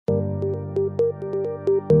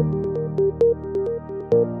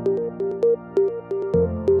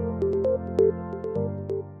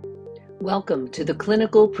Welcome to the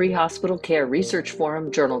Clinical Pre-Hospital Care Research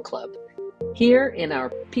Forum Journal Club. Here in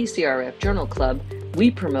our PCRF Journal Club,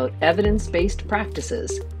 we promote evidence-based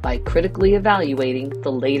practices by critically evaluating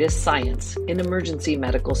the latest science in emergency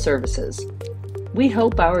medical services. We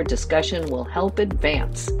hope our discussion will help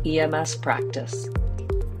advance EMS practice.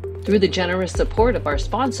 Through the generous support of our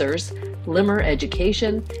sponsors, Limmer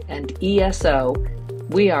Education and ESO,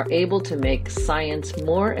 we are able to make science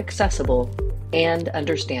more accessible and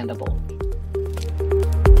understandable.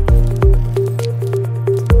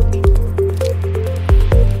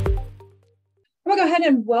 I'm going to go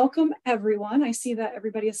ahead and welcome everyone. I see that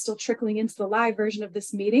everybody is still trickling into the live version of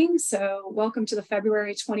this meeting. So welcome to the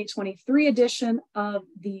February 2023 edition of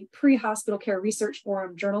the Pre-Hospital Care Research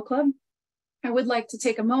Forum Journal Club. I would like to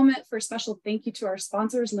take a moment for a special thank you to our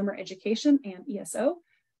sponsors, Limmer Education and ESO,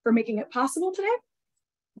 for making it possible today.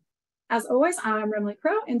 As always, I'm Remley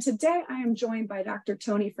Crow, and today I am joined by Dr.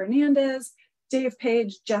 Tony Fernandez, Dave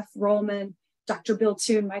Page, Jeff Rollman, Dr. Bill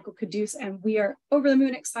Toon, Michael Caduce, and we are over the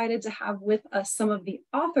moon excited to have with us some of the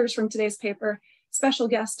authors from today's paper, special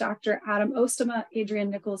guests Dr. Adam Ostema, Adrian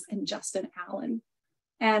Nichols, and Justin Allen.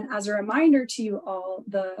 And as a reminder to you all,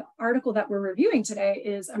 the article that we're reviewing today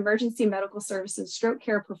is Emergency Medical Services Stroke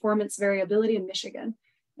Care Performance Variability in Michigan,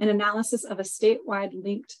 an analysis of a statewide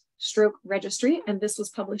linked stroke registry, and this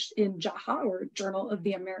was published in JAHA, or Journal of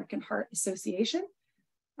the American Heart Association.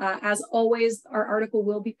 As always, our article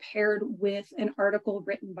will be paired with an article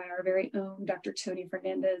written by our very own Dr. Tony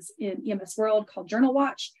Fernandez in EMS World called Journal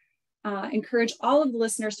Watch. Encourage all of the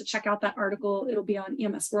listeners to check out that article. It'll be on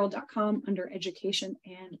emsworld.com under education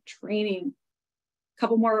and training. A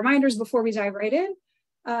couple more reminders before we dive right in.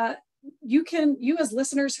 You as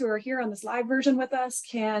listeners who are here on this live version with us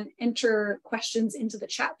can enter questions into the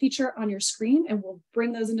chat feature on your screen, and we'll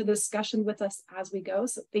bring those into the discussion with us as we go.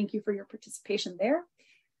 So thank you for your participation there.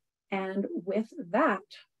 And with that,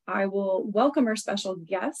 I will welcome our special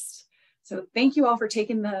guest. So thank you all for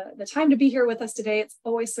taking the time to be here with us today. It's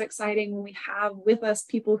always so exciting when we have with us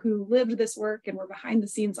people who lived this work and were behind the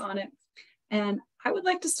scenes on it. And I would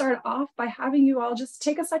like to start off by having you all just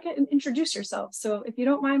take a second and introduce yourselves. So if you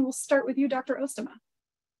don't mind, we'll start with you, Dr. Ostema.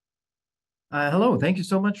 Hello, thank you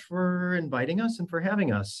so much for inviting us and for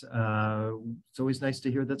having us. It's always nice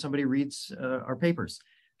to hear that somebody reads our papers.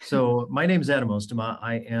 So my name is Adam Ostema.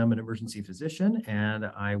 I am an emergency physician and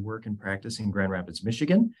I work and practice in Grand Rapids,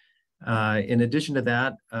 Michigan. In addition to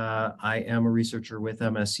that, I am a researcher with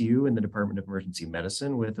MSU in the Department of Emergency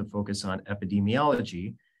Medicine with a focus on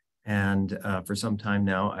epidemiology. And for some time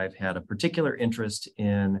now, I've had a particular interest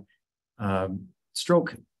in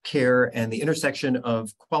stroke care and the intersection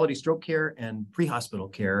of quality stroke care and pre-hospital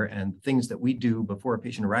care and things that we do before a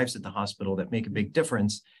patient arrives at the hospital that make a big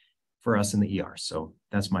difference for us in the ER. So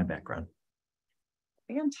that's my background.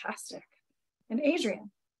 Fantastic. And Adrian.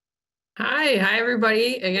 Hi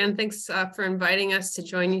everybody. Again, thanks for inviting us to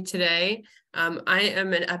join you today. I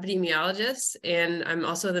am an epidemiologist and I'm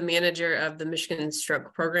also the manager of the Michigan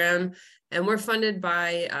Stroke Program. And we're funded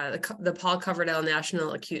by the Paul Coverdell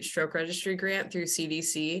National Acute Stroke Registry Grant through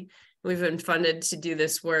CDC. We've been funded to do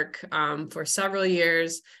this work for several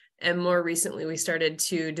years. And more recently, we started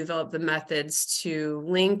to develop the methods to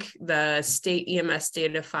link the state EMS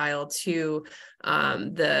data file to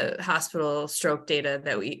the hospital stroke data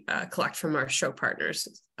that we collect from our stroke partners,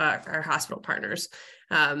 our hospital partners.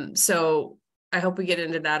 So I hope we get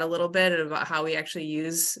into that a little bit and about how we actually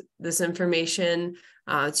use this information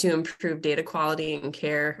to improve data quality and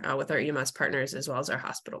care with our EMS partners as well as our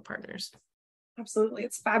hospital partners. Absolutely.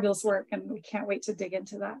 It's fabulous work and we can't wait to dig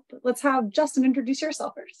into that. But let's have Justin introduce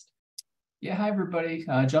yourself first. Yeah, hi everybody.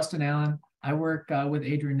 Justin Allen. I work with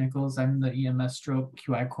Adrian Nichols. I'm the EMS Stroke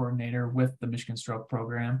QI coordinator with the Michigan Stroke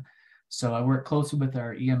Program. So I work closely with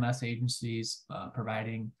our EMS agencies,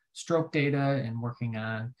 providing stroke data and working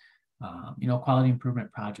on, quality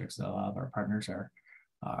improvement projects that a lot of our partners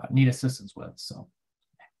need assistance with. So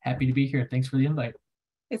happy to be here. Thanks for the invite.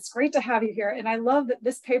 It's great to have you here. And I love that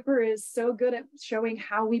this paper is so good at showing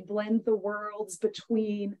how we blend the worlds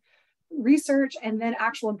between research and then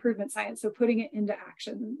actual improvement science. So putting it into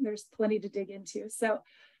action, there's plenty to dig into. So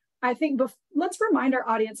I think let's remind our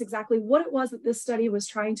audience exactly what it was that this study was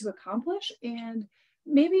trying to accomplish. And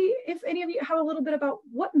maybe if any of you have a little bit about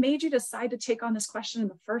what made you decide to take on this question in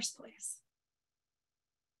the first place.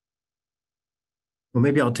 Well,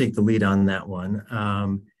 maybe I'll take the lead on that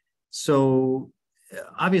one. So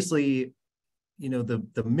obviously,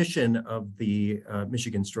 the mission of the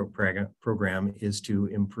Michigan Stroke Program is to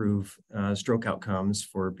improve stroke outcomes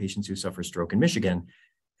for patients who suffer stroke in Michigan.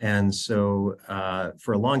 And so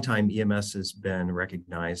for a long time, EMS has been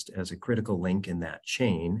recognized as a critical link in that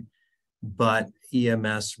chain. but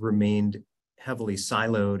EMS remained heavily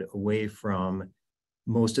siloed away from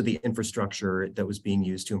most of the infrastructure that was being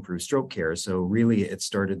used to improve stroke care. So really it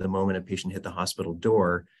started the moment a patient hit the hospital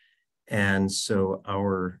door. And so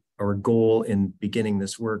our goal in beginning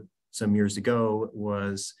this work some years ago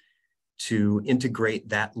was to integrate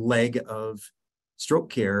that leg of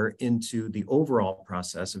stroke care into the overall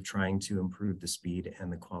process of trying to improve the speed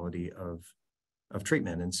and the quality of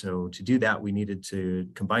treatment. And so to do that, we needed to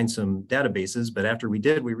combine some databases. But after we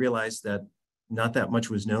did, we realized that not that much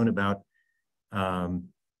was known about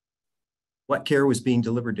what care was being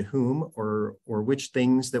delivered to whom, or which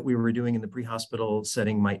things that we were doing in the pre-hospital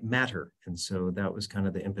setting might matter. And so that was kind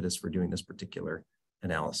of the impetus for doing this particular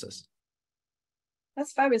analysis.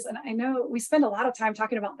 That's fabulous. And I know we spend a lot of time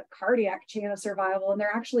talking about the cardiac chain of survival, and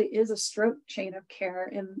there actually is a stroke chain of care,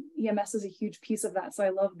 and EMS is a huge piece of that. So I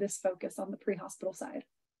love this focus on the pre-hospital side.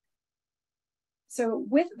 So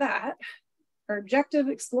with that, our objective,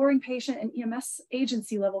 exploring patient and EMS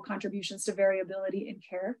agency level contributions to variability in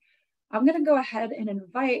care, I'm going to go ahead and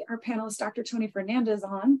invite our panelist, Dr. Tony Fernandez,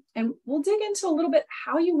 on, and we'll dig into a little bit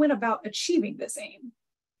how you went about achieving this aim.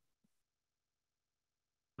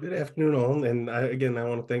 Good afternoon, all. And again, I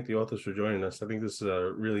want to thank the authors for joining us. I think this is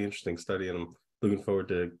a really interesting study, and I'm looking forward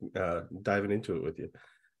to diving into it with you.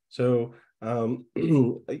 So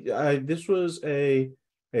this was a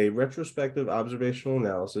retrospective observational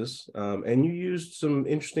analysis, and you used some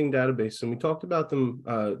interesting databases, and we talked about them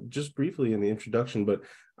just briefly in the introduction, but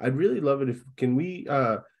I'd really love it if, can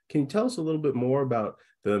you tell us a little bit more about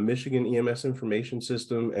the Michigan EMS information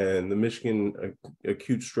system and the Michigan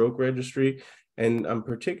acute stroke registry? And I'm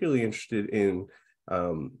particularly interested in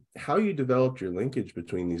how you developed your linkage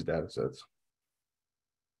between these data sets.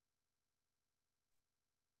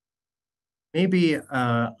 Maybe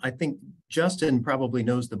I think Justin probably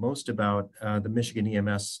knows the most about the Michigan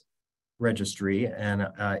EMS registry, and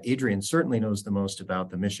Adrian certainly knows the most about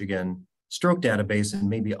the Michigan stroke database, and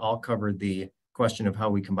maybe I'll cover the question of how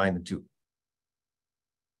we combine the two.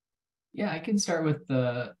 Yeah, I can start with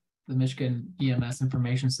the Michigan EMS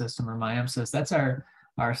information system, or MyEMSIS. That's our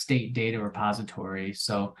state data repository.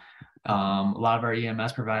 So a lot of our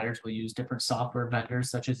EMS providers will use different software vendors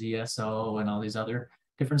such as ESO and all these other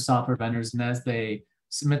different software vendors. And as they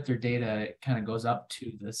submit their data, it kind of goes up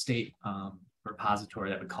to the state repository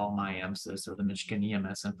that we call MyEMSIS, or the Michigan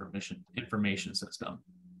EMS information system.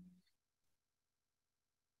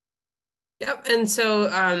 Yep. And so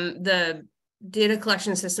the data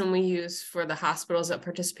collection system we use for the hospitals that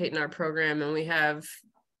participate in our program, and we have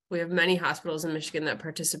many hospitals in Michigan that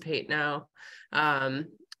participate now,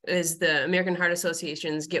 is the American Heart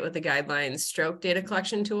Association's Get With the Guidelines stroke data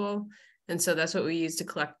collection tool. And so that's what we use to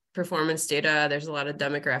collect performance data. There's a lot of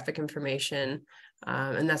demographic information,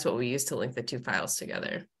 and that's what we use to link the two files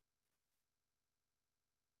together.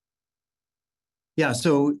 Yeah,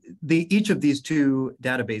 so each of these two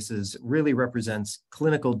databases really represents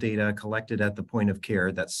clinical data collected at the point of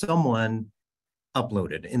care that someone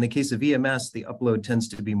uploaded. In the case of EMS, the upload tends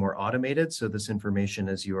to be more automated. So this information,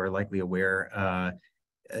 as you are likely aware,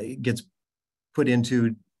 gets put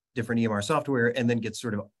into different EMR software and then gets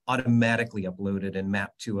sort of automatically uploaded and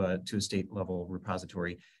mapped to a state level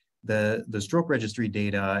repository. The stroke registry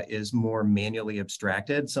data is more manually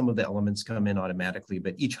abstracted. Some of the elements come in automatically,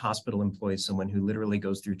 but each hospital employs someone who literally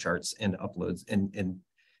goes through charts and uploads and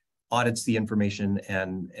audits the information,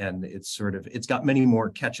 and it's got many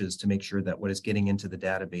more catches to make sure that what is getting into the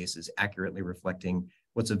database is accurately reflecting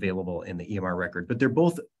what's available in the EMR record. But they're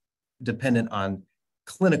both dependent on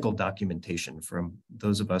clinical documentation from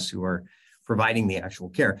those of us who are providing the actual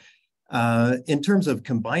care. In terms of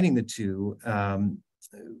combining the two,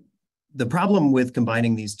 the problem with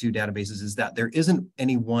combining these two databases is that there isn't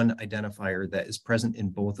any one identifier that is present in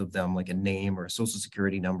both of them, like a name or a social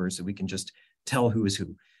security number, so we can just tell who is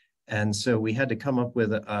who. And so we had to come up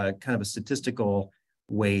with a kind of a statistical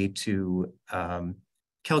way to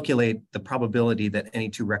calculate the probability that any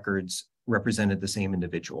two records represented the same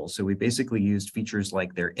individual. So we basically used features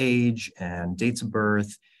like their age and dates of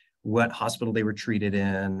birth, what hospital they were treated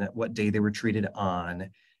in, what day they were treated on.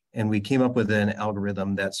 And we came up with an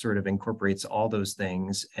algorithm that sort of incorporates all those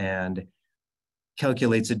things and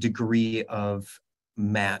calculates a degree of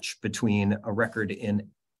match between a record in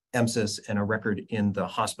EMSIS and a record in the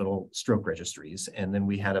hospital stroke registries. And then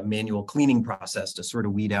we had a manual cleaning process to sort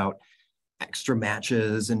of weed out extra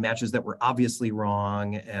matches and matches that were obviously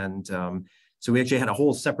wrong. And so we actually had a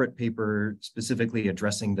whole separate paper specifically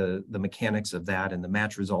addressing the mechanics of that and the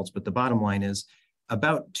match results. But the bottom line is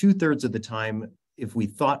about 2/3 of the time, if we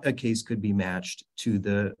thought a case could be matched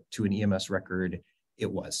to an EMS record,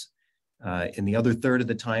 it was. In the other third of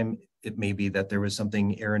the time, it may be that there was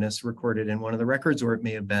something erroneous recorded in one of the records, or it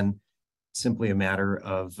may have been simply a matter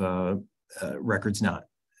of records not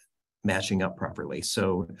matching up properly.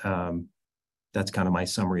 So that's kind of my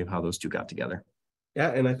summary of how those two got together.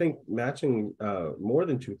 Yeah, and I think matching more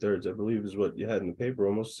than 2/3, I believe, is what you had in the paper,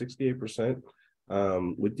 almost 68%.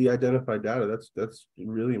 With de-identified data, that's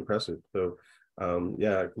really impressive. So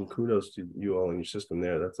yeah, kudos to you all in your system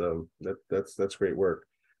there. That's great work.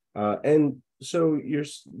 And so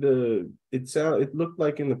it looked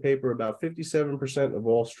like in the paper about 57% of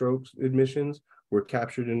all strokes admissions were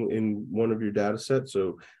captured in one of your data sets.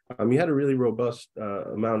 So you had a really robust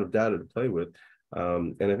amount of data to play with.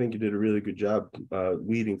 And I think you did a really good job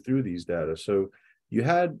weeding through these data. So you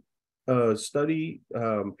had a study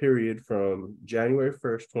period from January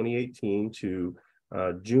 1st, 2018 to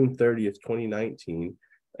June 30th, 2019.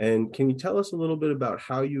 And can you tell us a little bit about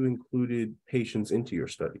how you included patients into your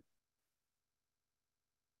study?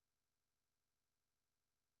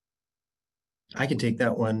 I can take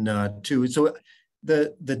that one too. So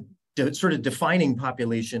the sort of defining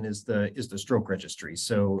population is the stroke registry.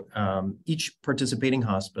 So each participating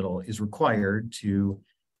hospital is required to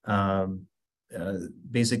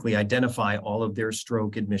basically identify all of their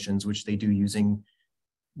stroke admissions, which they do using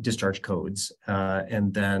discharge codes,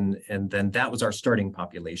 and then that was our starting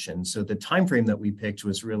population. So the time frame that we picked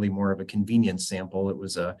was really more of a convenience sample. It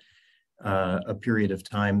was a period of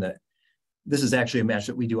time that this is actually a match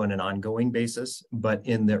that we do on an ongoing basis, but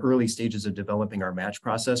in the early stages of developing our match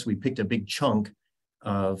process, we picked a big chunk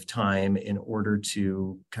of time in order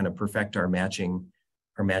to kind of perfect our matching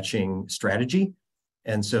strategy.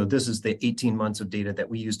 And so this is the 18 months of data that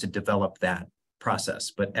we use to develop that process.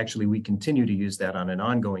 But actually, we continue to use that on an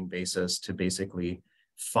ongoing basis to basically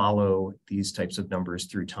follow these types of numbers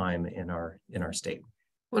through time in our state.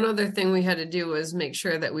 One other thing we had to do was make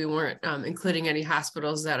sure that we weren't including any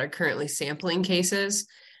hospitals that are currently sampling cases.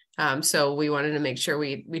 So we wanted to make sure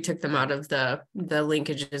we took them out of the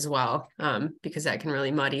linkage as well, because that can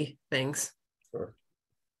really muddy things. Sure.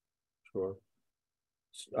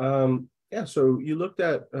 Yeah, so you looked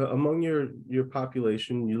at, among your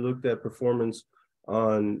population, you looked at performance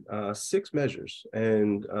on 6 measures.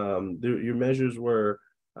 And your measures were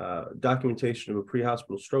documentation of a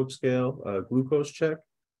pre-hospital stroke scale, glucose check,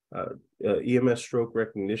 EMS stroke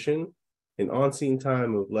recognition, an on-scene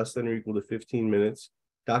time of less than or equal to 15 minutes,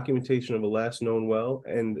 documentation of a last known well,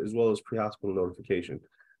 and as well as pre-hospital notification.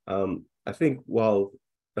 I think while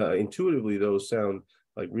intuitively those sound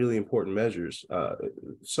like really important measures,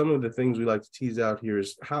 some of the things we like to tease out here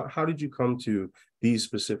is how did you come to these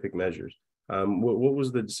specific measures? What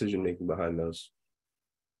was the decision making behind those?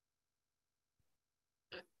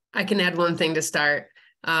 I can add one thing to start.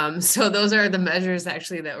 So those are the measures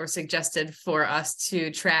actually that were suggested for us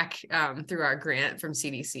to track through our grant from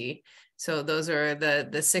CDC. So those are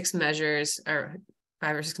the 6 measures, or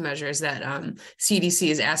 5 or 6 measures that CDC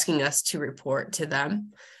is asking us to report to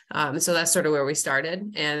them. So that's sort of where we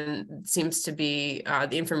started, and it seems to be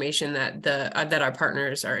the information that that our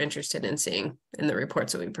partners are interested in seeing in the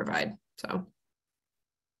reports that we provide. So.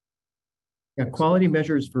 Yeah, quality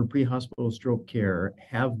measures for pre-hospital stroke care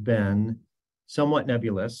have been somewhat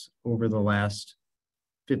nebulous over the last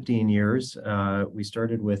 15 years. We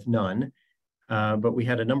started with none, but we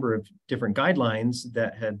had a number of different guidelines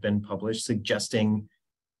that had been published suggesting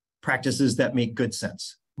practices that make good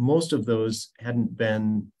sense. Most of those hadn't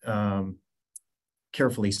been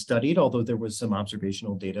carefully studied, although there was some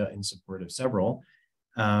observational data in support of several.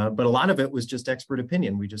 But a lot of it was just expert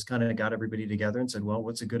opinion. We just kind of got everybody together and said, well,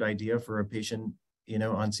 what's a good idea for a patient,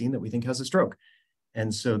 on scene that we think has a stroke?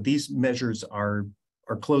 And so these measures are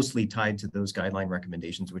closely tied to those guideline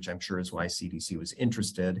recommendations, which I'm sure is why CDC was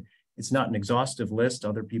interested. It's not an exhaustive list.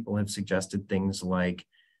 Other people have suggested things like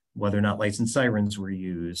whether or not lights and sirens were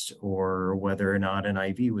used, or whether or not an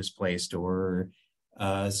IV was placed, or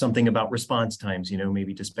something about response times,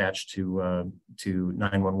 maybe dispatched to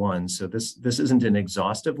 911. So this isn't an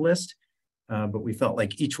exhaustive list, but we felt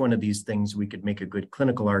like each one of these things we could make a good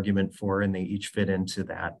clinical argument for, and they each fit into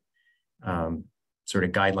that sort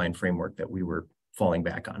of guideline framework that we were falling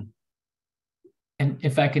back on. And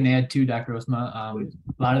if I can add too, Dr. Osma,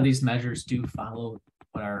 a lot of these measures do follow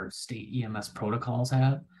what our state EMS protocols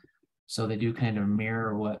have. So they do kind of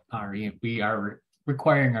mirror what we are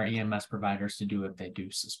requiring our EMS providers to do if they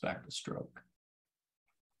do suspect a stroke.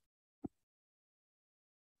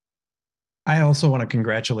 I also want to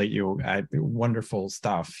congratulate you. Wonderful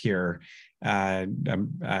stuff here. I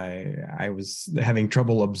was having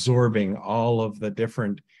trouble absorbing all of the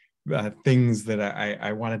different things that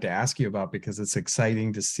I wanted to ask you about, because it's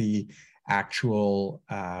exciting to see actual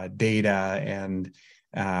data and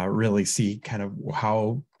really see kind of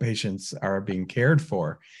how patients are being cared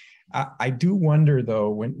for. I do wonder, though,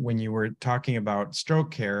 when you were talking about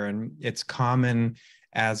stroke care, and it's common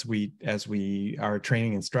as we are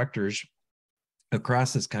training instructors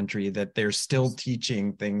across this country, that they're still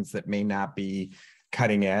teaching things that may not be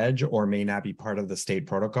cutting edge or may not be part of the state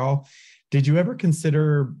protocol. Did you ever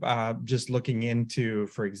consider just looking into,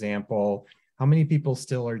 for example, how many people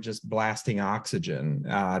still are just blasting oxygen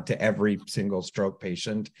to every single stroke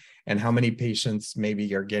patient, and how many patients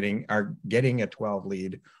maybe are getting a 12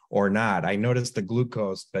 lead or not? I noticed the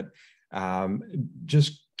glucose, but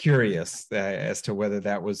just curious as to whether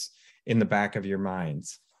that was in the back of your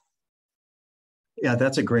minds. Yeah,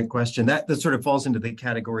 that's a great question. That sort of falls into the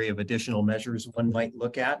category of additional measures one might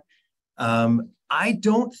look at. I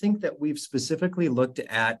don't think that we've specifically looked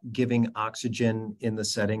at giving oxygen in the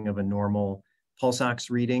setting of a normal pulse ox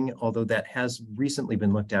reading, although that has recently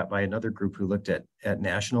been looked at by another group who looked at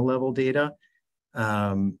national level data.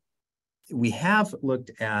 We have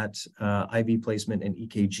looked at IV placement and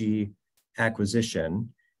EKG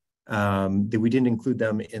acquisition. That we didn't include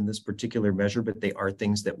them in this particular measure, but they are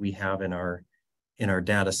things that we have in our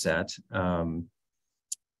data set.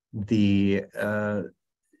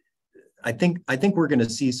 I think we're going to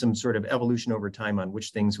see some sort of evolution over time on which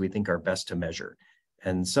things we think are best to measure.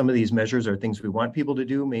 And some of these measures are things we want people to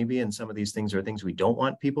do, maybe, and some of these things are things we don't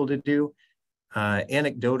want people to do.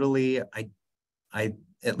 Anecdotally, I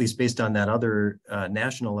at least based on that other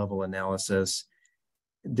national level analysis,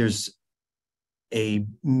 there's a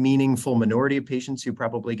meaningful minority of patients who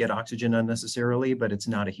probably get oxygen unnecessarily, but it's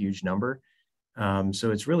not a huge number.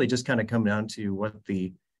 So it's really just kind of come down to what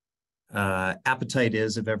the appetite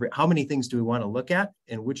is of how many things do we want to look at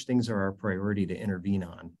and which things are our priority to intervene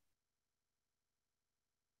on.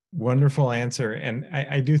 Wonderful answer. And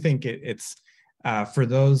I do think it's for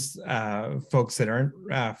those folks that aren't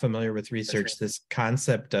familiar with research, this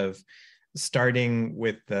concept of starting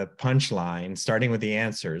with the punchline, starting with the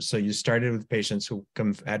answers. So you started with patients who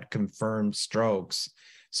had confirmed strokes.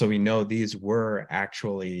 So we know these were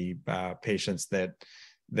actually patients that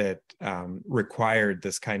required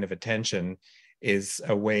this kind of attention, is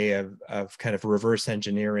a way of kind of reverse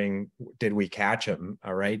engineering. Did we catch them?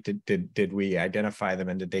 All right. Did we identify them,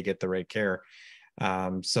 and did they get the right care?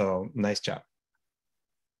 So nice job.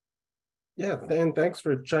 Yeah, and thanks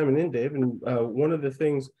for chiming in, Dave. And one of the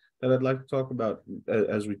things that I'd like to talk about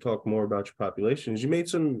as we talk more about your population is you made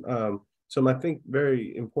some I think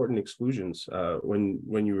very important exclusions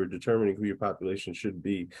when you were determining who your population should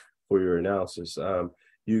be for your analysis.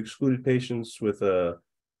 You excluded patients with a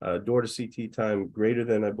door to CT time greater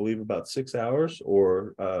than, I believe, about 6 hours,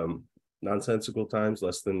 or nonsensical times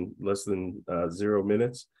less than 0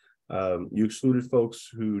 minutes. You excluded folks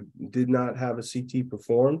who did not have a CT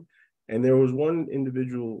performed, and there was one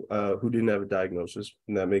individual who didn't have a diagnosis,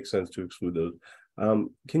 and that makes sense to exclude those.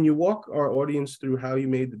 Can you walk our audience through how you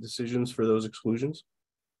made the decisions for those exclusions?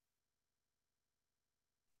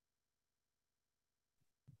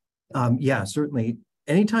 Yeah, certainly.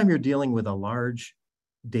 Anytime you're dealing with a large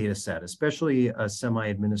data set, especially a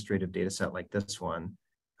semi-administrative data set like this one,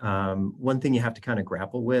 one thing you have to kind of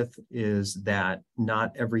grapple with is that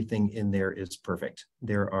not everything in there is perfect.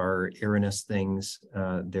 There are erroneous things.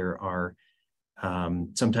 There are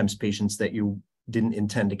sometimes patients that you didn't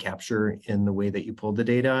intend to capture in the way that you pulled the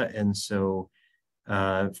data. And so,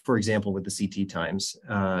 for example, with the CT times,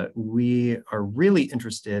 we are really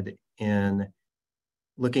interested in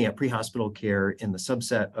looking at pre-hospital care in the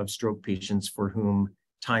subset of stroke patients for whom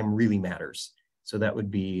time really matters. So that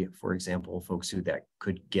would be, for example, folks who that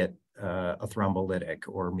could get a thrombolytic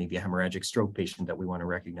or maybe a hemorrhagic stroke patient that we want to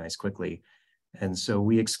recognize quickly. And so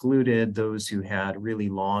we excluded those who had really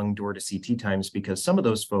long door to CT times because some of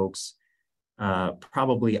those folks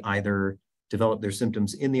probably either developed their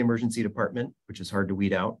symptoms in the emergency department, which is hard to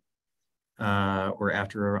weed out, or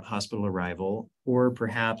after a hospital arrival, or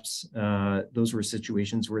perhaps those were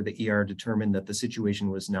situations where the ER determined that the situation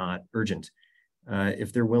was not urgent.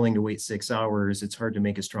 If they're willing to wait 6 hours, it's hard to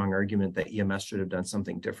make a strong argument that EMS should have done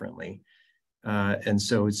something differently. And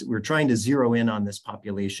so we're trying to zero in on this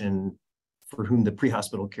population for whom the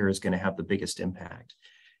pre-hospital care is going to have the biggest impact.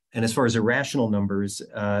 And as far as irrational numbers,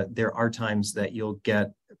 there are times that you'll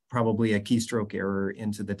get probably a keystroke error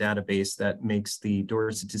into the database that makes the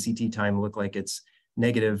doors to CT time look like it's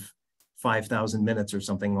negative 5,000 minutes or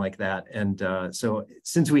something like that. And so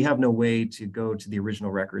since we have no way to go to the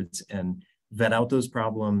original records and vet out those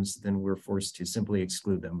problems, then we're forced to simply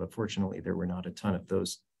exclude them. But fortunately, there were not a ton of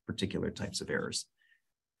those particular types of errors.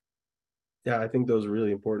 Yeah, I think those are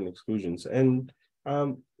really important exclusions. And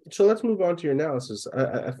so let's move on to your analysis.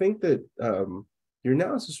 I think that your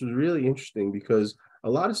analysis was really interesting because a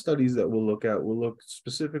lot of studies that we'll look at will look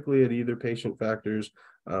specifically at either patient factors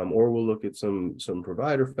or we'll look at some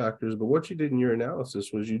provider factors. But what you did in your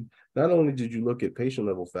analysis was you not only did you look at patient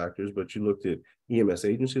level factors, but you looked at EMS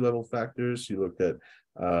agency level factors. You looked at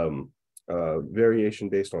variation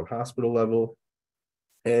based on hospital level.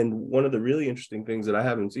 And one of the really interesting things that I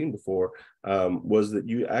haven't seen before was that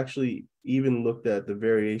you actually even looked at the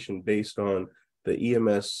variation based on the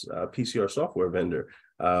EMS PCR software vendor.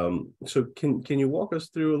 So can you walk us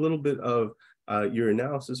through a little bit of your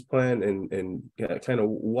analysis plan and kind of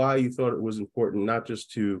why you thought it was important not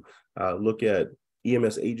just to look at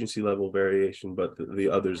EMS agency level variation, but the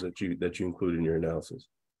others that you include in your analysis?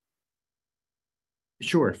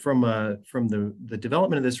 Sure. From the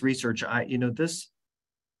development of this research, this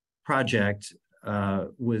project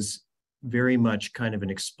was very much kind of an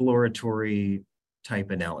exploratory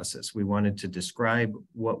type analysis. We wanted to describe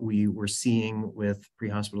what we were seeing with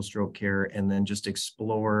pre-hospital stroke care and then just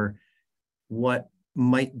explore what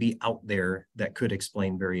might be out there that could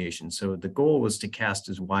explain variation. So the goal was to cast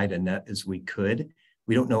as wide a net as we could.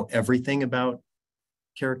 We don't know everything about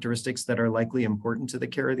characteristics that are likely important to the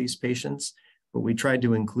care of these patients, but we tried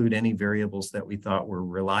to include any variables that we thought were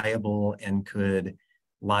reliable and could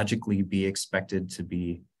logically be expected to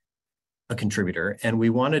be a contributor. And we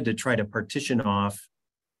wanted to try to partition off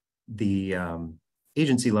the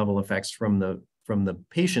agency level effects from the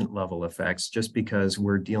patient level effects, just because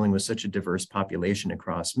we're dealing with such a diverse population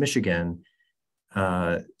across Michigan.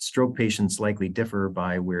 Stroke patients likely differ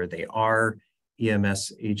by where they are.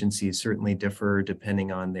 EMS agencies certainly differ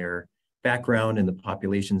depending on their background and the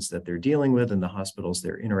populations that they're dealing with and the hospitals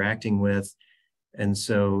they're interacting with. And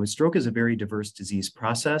so stroke is a very diverse disease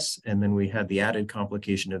process. And then we had the added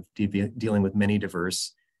complication of dealing with many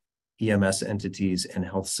diverse EMS entities and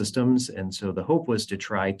health systems. And so the hope was to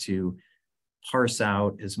try to parse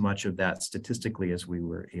out as much of that statistically as we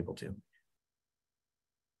were able to.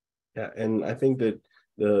 Yeah, and I think that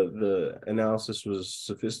the analysis was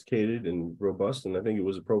sophisticated and robust, and I think it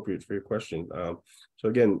was appropriate for your question. So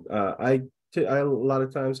again, I a lot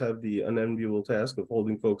of times have the unenviable task of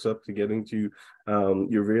holding folks up to getting to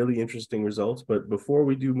your really interesting results. But before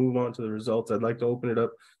we do move on to the results, I'd like to open it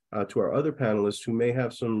up to our other panelists who may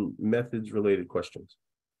have some methods related questions.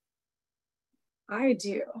 I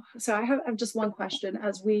do. So I have just one question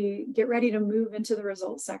as we get ready to move into the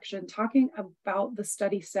results section, talking about the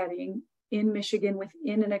study setting in Michigan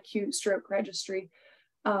within an acute stroke registry.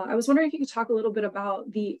 I was wondering if you could talk a little bit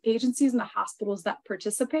about the agencies and the hospitals that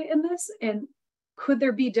participate in this, and could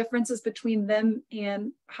there be differences between them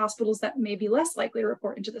and hospitals that may be less likely to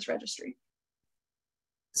report into this registry?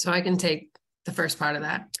 So I can take the first part of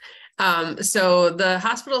that. So the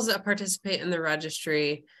hospitals that participate in the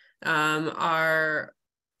registry are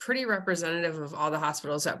pretty representative of all the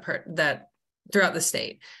hospitals that throughout the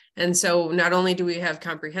state. And so not only do we have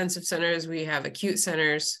comprehensive centers, we have acute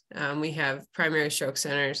centers, we have primary stroke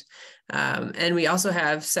centers, and we also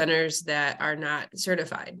have centers that are not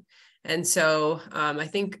certified. And so I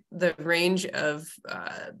think the range of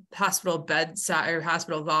hospital bed size or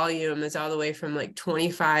hospital volume is all the way from like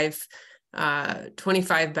 25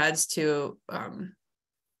 beds to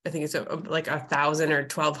I think it's like 1,000 or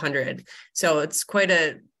 1,200. So it's quite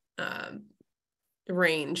a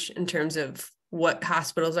range in terms of what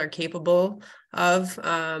hospitals are capable of.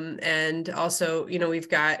 And also, we've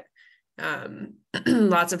got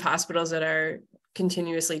lots of hospitals that are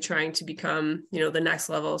continuously trying to become, the next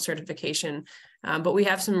level certification. But we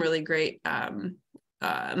have some really great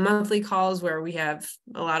monthly calls where we have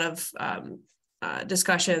a lot of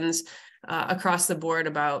discussions across the board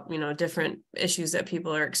about, different issues that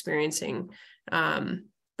people are experiencing.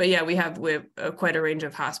 But yeah, we have quite a range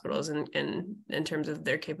of hospitals in terms of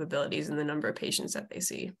their capabilities and the number of patients that they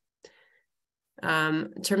see.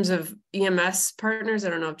 In terms of EMS partners, I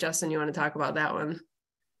don't know if Justin, you want to talk about that one.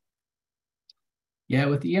 Yeah,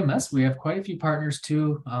 with EMS, we have quite a few partners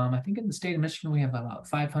too. I think in the state of Michigan, we have about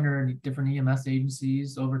 500 different EMS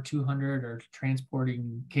agencies, over 200 are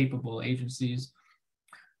transporting capable agencies.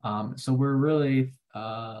 So we're really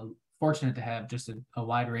fortunate to have just a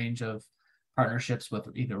wide range of partnerships with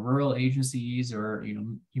either rural agencies or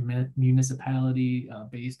municipality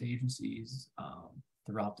based agencies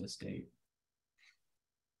throughout the state.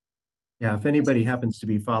 Yeah, if anybody happens to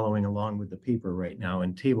be following along with the paper right now,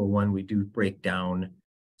 in Table 1, we do break down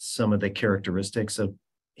some of the characteristics of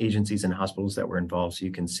agencies and hospitals that were involved, so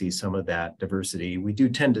you can see some of that diversity. We do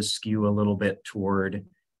tend to skew a little bit toward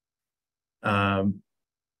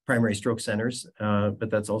primary stroke centers,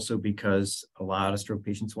 but that's also because a lot of stroke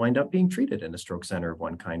patients wind up being treated in a stroke center of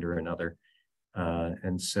one kind or another.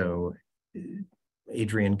 And so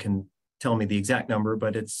Adrian can tell me the exact number,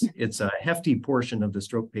 but it's a hefty portion of the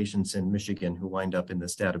stroke patients in Michigan who wind up in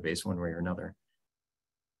this database one way or another.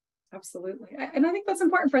 Absolutely. And I think that's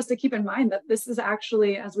important for us to keep in mind that this is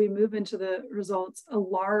actually, as we move into the results, a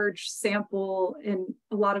large sample and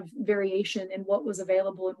a lot of variation in what was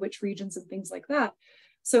available in which regions and things like that.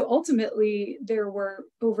 So ultimately, there were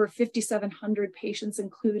over 5,700 patients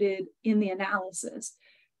included in the analysis.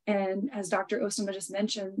 And as Dr. Ostema just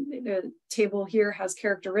mentioned, the table here has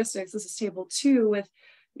characteristics. This is table 2 with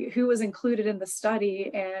who was included in the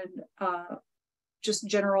study and just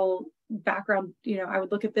general background. I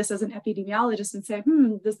would look at this as an epidemiologist and say,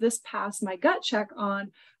 does this pass my gut check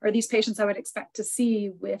on, are these patients I would expect to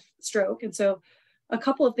see with stroke? And so a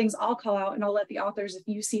couple of things I'll call out, and I'll let the authors, if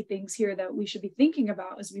you see things here that we should be thinking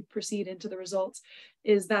about as we proceed into the results,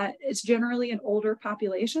 is that it's generally an older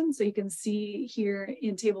population. So you can see here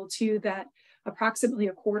in table 2 that approximately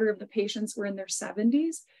a quarter of the patients were in their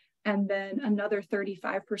 70s, and then another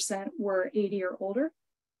 35% were 80 or older.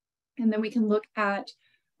 And then we can look at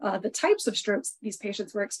the types of strokes these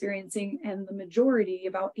patients were experiencing, and the majority,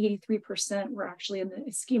 about 83%, were actually in the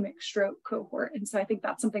ischemic stroke cohort. And so I think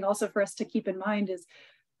that's something also for us to keep in mind is,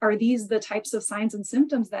 are these the types of signs and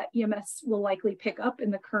symptoms that EMS will likely pick up in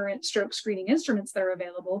the current stroke screening instruments that are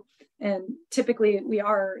available? And typically we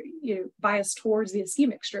are biased towards the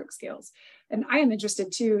ischemic stroke scales. And I am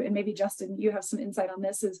interested too, and maybe Justin, you have some insight on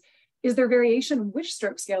this, is there variation in which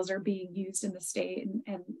stroke scales are being used in the state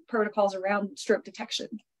and protocols around stroke detection?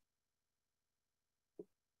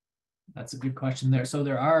 That's a good question there. So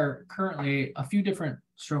there are currently a few different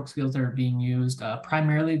stroke scales that are being used.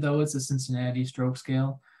 Primarily, though, it's a Cincinnati stroke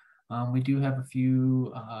scale. We do have a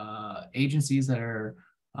few agencies that are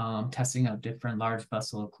testing out different large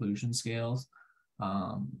vessel occlusion scales.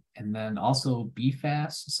 And then also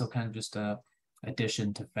BFAST, so kind of just a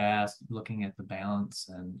addition to FAST, looking at the balance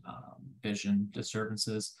and vision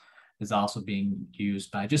disturbances, is also being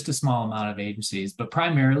used by just a small amount of agencies. But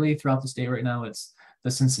primarily throughout the state right now, it's the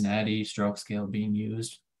Cincinnati stroke scale being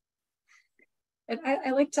used. And I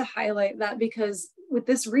like to highlight that because with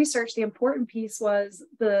this research, the important piece was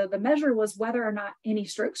the measure was whether or not any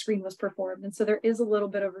stroke screen was performed. And so there is a little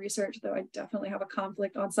bit of research, though I definitely have a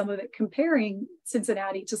conflict on some of it, comparing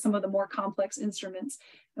Cincinnati to some of the more complex instruments.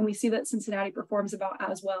 And we see that Cincinnati performs about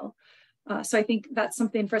as well. So I think that's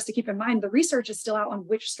something for us to keep in mind. The research is still out on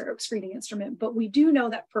which stroke screening instrument, but we do know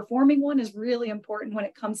that performing one is really important when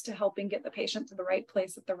it comes to helping get the patient to the right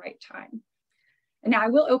place at the right time. And now I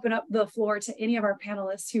will open up the floor to any of our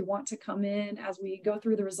panelists who want to come in as we go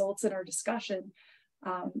through the results in our discussion.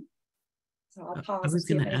 So I'll pause and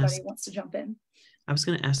see if anybody wants to jump in. I was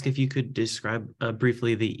going to ask if you could describe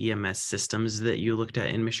briefly the EMS systems that you looked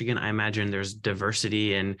at in Michigan. I imagine there's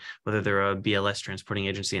diversity in whether they're a BLS transporting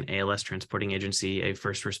agency, an ALS transporting agency, a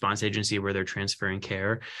first response agency where they're transferring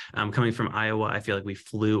care. Coming from Iowa, I feel like we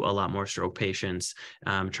flew a lot more stroke patients,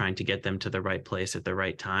 trying to get them to the right place at the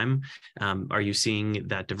right time. Are you seeing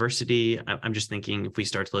that diversity? I'm just thinking if we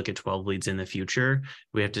start to look at 12 leads in the future,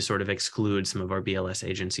 we have to sort of exclude some of our BLS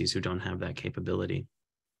agencies who don't have that capability.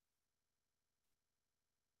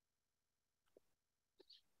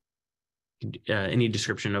 Any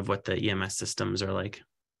description of what the EMS systems are like?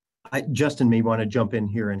 Justin may want to jump in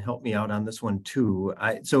here and help me out on this one too.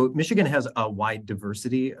 So Michigan has a wide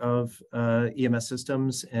diversity of EMS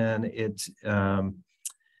systems, and the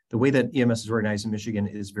way that EMS is organized in Michigan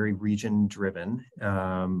is very region driven,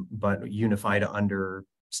 but unified under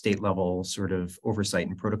state level sort of oversight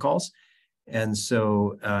and protocols. And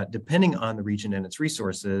so depending on the region and its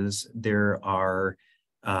resources, there are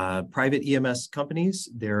private EMS companies,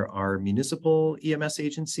 there are municipal EMS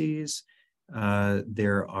agencies,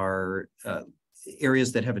 there are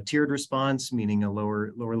areas that have a tiered response, meaning a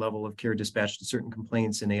lower level of care dispatched to certain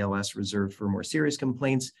complaints, and ALS reserved for more serious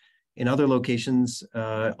complaints. In other locations,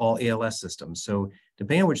 all ALS systems. So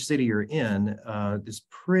depending on which city you're in, there's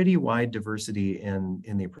pretty wide diversity in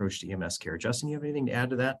the approach to EMS care. Justin, you have anything to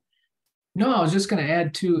add to that? No, I was just going to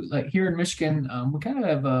add too, like here in Michigan, we kind of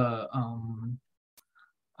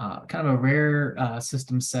have a rare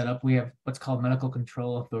system set up. We have what's called medical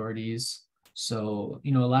control authorities. So, a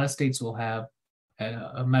lot of states will have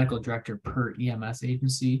a medical director per EMS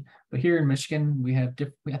agency, but here in Michigan, we have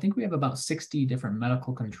I think we have about 60 different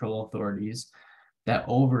medical control authorities that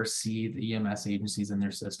oversee the EMS agencies in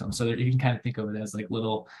their system. So you can kind of think of it as like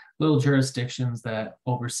little jurisdictions that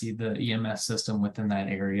oversee the EMS system within that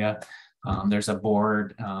area. There's a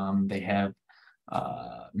board. They have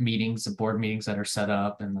board meetings that are set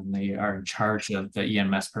up, and then they are in charge of the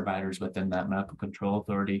EMS providers within that medical control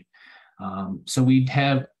authority. So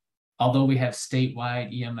although we have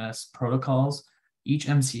statewide EMS protocols, each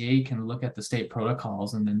MCA can look at the state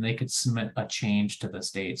protocols and then they could submit a change to the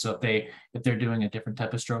state. So if they're doing a different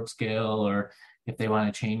type of stroke scale, or if they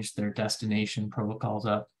want to change their destination protocols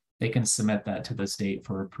up, they can submit that to the state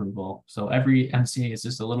for approval. So every MCA is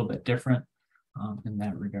just a little bit different in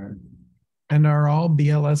that regard. And are all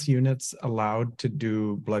BLS units allowed to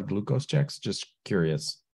do blood glucose checks? Just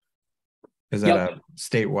curious. Is that a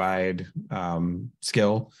statewide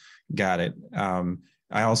skill? Got it.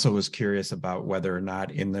 I also was curious about whether or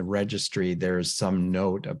not in the registry there's some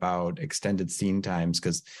note about extended scene times,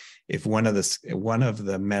 because if one of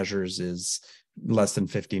the measures is less than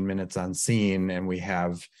 15 minutes on scene, and we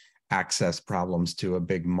have access problems to a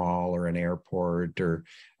big mall or an airport or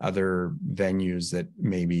other venues that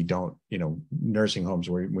maybe don't, nursing homes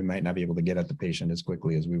where we might not be able to get at the patient as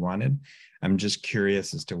quickly as we wanted. I'm just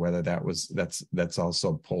curious as to whether that's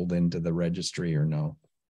also pulled into the registry or no.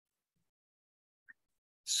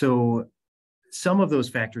 So some of those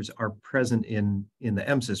factors are present in the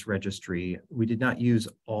EMSIS registry. We did not use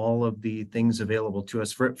all of the things available to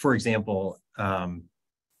us. For example,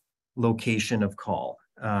 location of call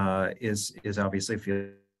is obviously a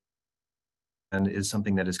field and is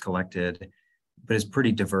something that is collected, but is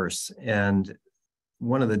pretty diverse. And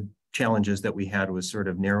one of the challenges that we had was sort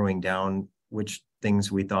of narrowing down which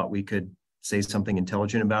things we thought we could say something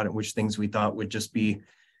intelligent about and which things we thought would just be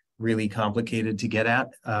really complicated to get at.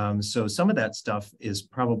 So some of that stuff is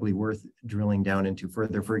probably worth drilling down into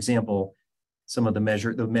further. For example, some of the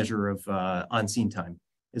measure of on-scene time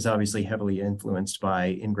is obviously heavily influenced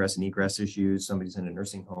by ingress and egress issues. Somebody's in a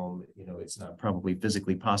nursing home, it's not probably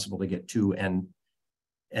physically possible to get to and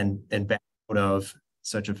back out of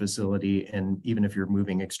such a facility, and even if you're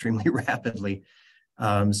moving extremely rapidly.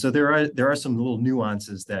 So there are some little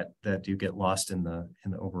nuances that do get lost in the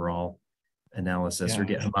overall analysis or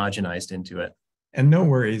get homogenized into it. And no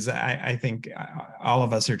worries. I think all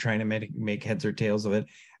of us are trying to make heads or tails of it.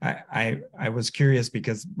 I was curious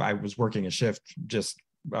because I was working a shift just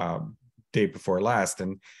day before last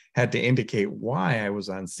and had to indicate why I was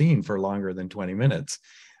on scene for longer than 20 minutes.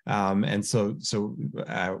 And so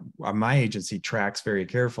my agency tracks very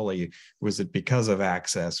carefully. Was it because of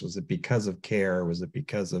access? Was it because of care? Was it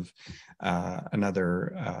because of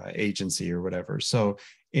another agency or whatever? So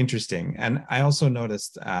interesting. And I also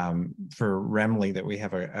noticed for Remley that we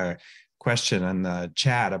have a question on the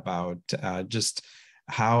chat about just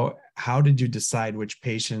how did you decide which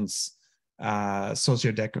patients'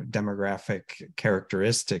 sociodemographic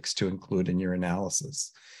characteristics to include in your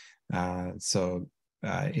analysis?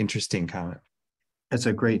 Interesting comment. That's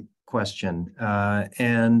a great question.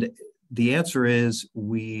 And the answer is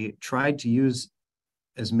we tried to use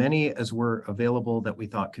as many as were available that we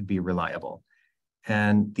thought could be reliable.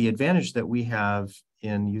 And the advantage that we have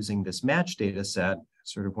in using this match data set,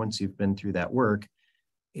 sort of once you've been through that work,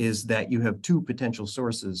 is that you have two potential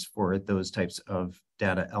sources for those types of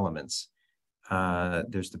data elements.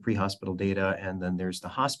 There's the pre-hospital data, and then there's the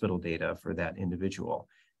hospital data for that individual.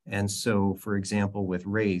 And so, for example, with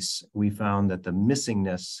race, we found that the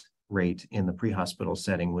missingness rate in the pre-hospital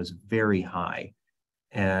setting was very high.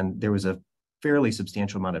 And there was a fairly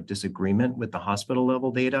substantial amount of disagreement with the hospital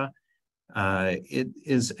level data. It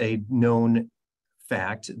is a known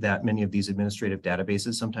fact that many of these administrative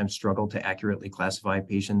databases sometimes struggle to accurately classify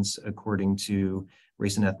patients according to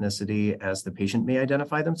race and ethnicity as the patient may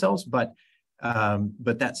identify themselves. But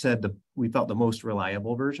that said, we felt the most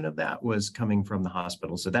reliable version of that was coming from the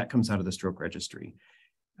hospital. So that comes out of the stroke registry.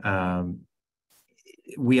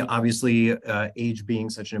 We obviously, age being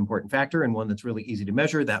such an important factor and one that's really easy to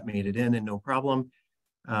measure, that made it in and no problem.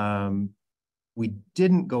 We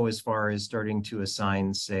didn't go as far as starting to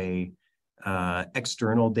assign, say,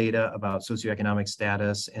 external data about socioeconomic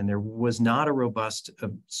status, and there was not a robust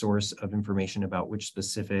source of information about which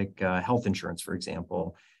specific health insurance, for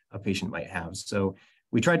example, a patient might have. So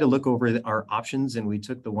we tried to look over our options, and we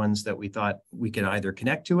took the ones that we thought we could either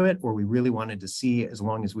connect to it or we really wanted to see, as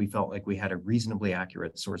long as we felt like we had a reasonably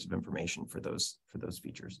accurate source of information for those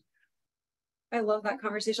features. I love that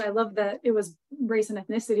conversation. I love that it was race and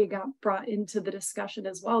ethnicity got brought into the discussion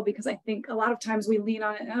as well, because I think a lot of times we lean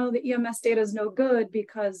on it. Oh, the EMS data is no good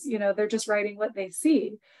because, they're just writing what they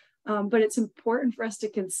see. But it's important for us to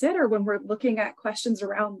consider when we're looking at questions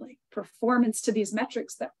around like performance to these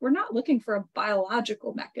metrics that we're not looking for a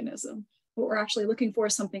biological mechanism. What we're actually looking for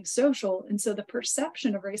is something social. And so the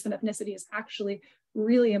perception of race and ethnicity is actually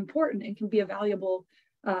really important and can be a valuable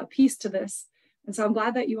piece to this. And so I'm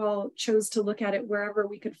glad that you all chose to look at it wherever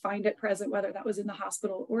we could find it present, whether that was in the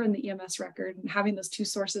hospital or in the EMS record. And having those two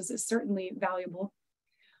sources is certainly valuable.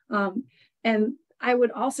 And I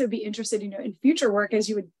would also be interested, in future work as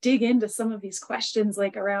you would dig into some of these questions,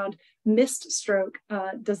 like around missed stroke.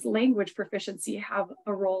 Does language proficiency have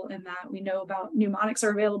a role in that? We know about mnemonics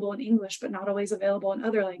are available in English, but not always available in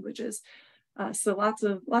other languages. So lots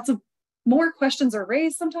of more questions are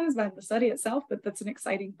raised sometimes by the study itself, but that's an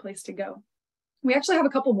exciting place to go. We actually have a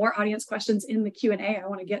couple more audience questions in the Q&A I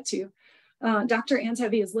want to get to. Dr.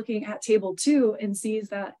 Antevi is looking at table 2 and sees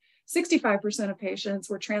that 65% of patients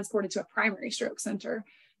were transported to a primary stroke center.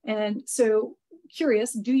 And so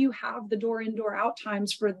curious, do you have the door in, door out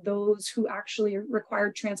times for those who actually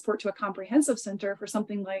required transport to a comprehensive center for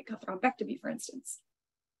something like a thrombectomy, for instance?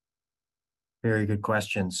 Very good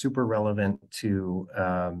question. Super relevant to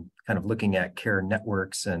kind of looking at care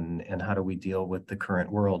networks and how do we deal with the current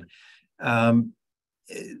world.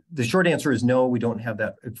 The short answer is no, we don't have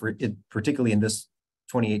that, particularly in this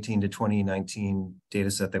 2018 to 2019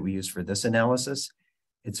 data set that we use for this analysis.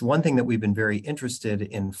 It's one thing that we've been very interested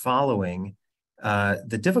in following.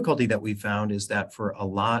 The difficulty that we found is that for a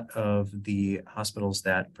lot of the hospitals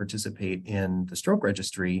that participate in the stroke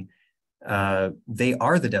registry, they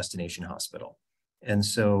are the destination hospital. And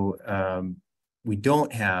so we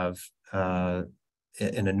don't have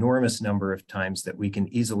an enormous number of times that we can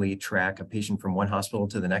easily track a patient from one hospital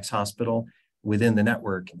to the next hospital within the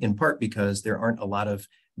network, in part because there aren't a lot of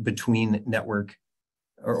between network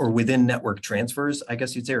or within network transfers, I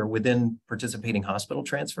guess you'd say, or within participating hospital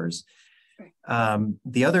transfers.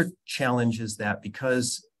 The other challenge is that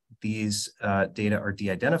because these data are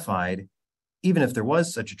de-identified, even if there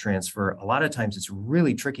was such a transfer, a lot of times it's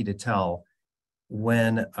really tricky to tell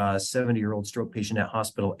when a 70-year-old stroke patient at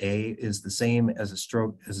hospital A is the same as a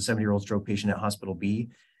 70-year-old stroke patient at hospital B.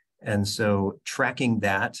 And so tracking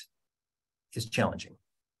that is challenging.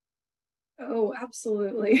 Oh,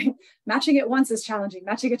 absolutely. Matching it once is challenging.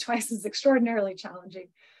 Matching it twice is extraordinarily challenging.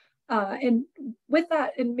 And with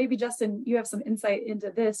that, and maybe Justin, you have some insight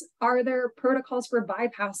into this, are there protocols for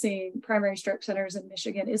bypassing primary stroke centers in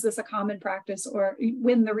Michigan? Is this a common practice, or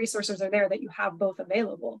when the resources are there that you have both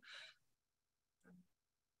available?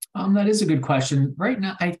 That is a good question. Right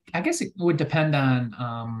now, I guess it would depend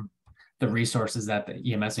on the resources that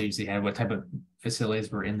the EMS agency had, what type of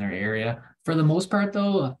facilities were in their area. For the most part,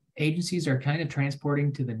 though, agencies are kind of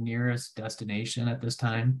transporting to the nearest destination at this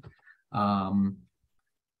time. I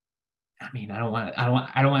mean, I don't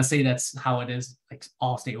want to say that's how it is like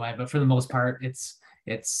all statewide, but for the most part,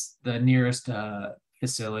 it's the nearest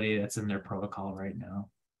facility that's in their protocol right now.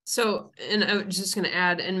 So, and I was just going to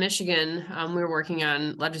add, in Michigan, we're working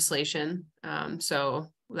on legislation. So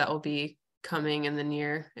that will be coming in the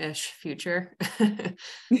near-ish future.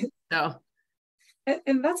 So.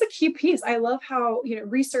 And that's a key piece. I love how,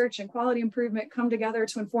 research and quality improvement come together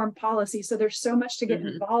to inform policy. So there's so much to get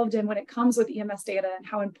involved in when it comes with EMS data and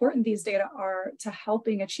how important these data are to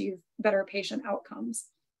helping achieve better patient outcomes.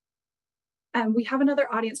 And we have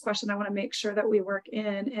another audience question I want to make sure that we work in.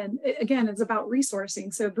 And again, it's about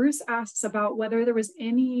resourcing. So Bruce asks about whether there was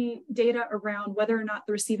any data around whether or not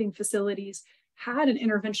the receiving facilities had an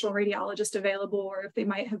interventional radiologist available, or if they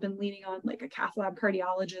might have been leaning on like a cath lab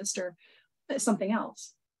cardiologist or something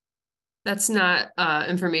else. That's not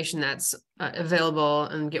information that's available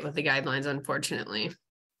and get with the guidelines, unfortunately.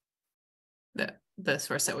 The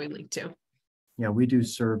source that we link to. Yeah, we do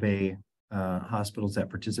survey hospitals that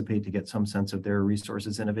participate to get some sense of their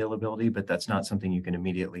resources and availability, but that's not something you can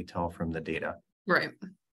immediately tell from the data. Right.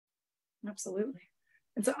 Absolutely.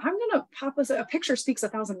 And so I'm going to pop us, a picture speaks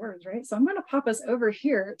 1,000 words, right? So I'm going to pop us over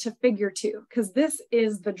here to figure 2, because this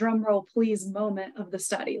is the drum roll please moment of the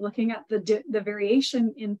study, looking at the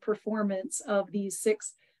variation in performance of these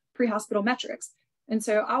 6 pre-hospital metrics. And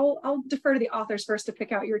so I'll defer to the authors first to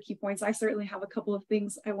pick out your key points. I certainly have a couple of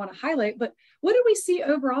things I want to highlight, but what did we see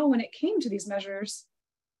overall when it came to these measures?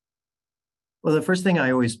 Well, the first thing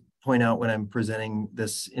I always point out when I'm presenting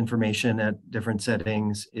this information at different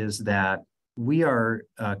settings is that we are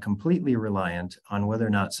completely reliant on whether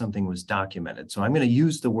or not something was documented. So I'm going to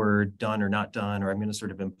use the word done or not done, or I'm going to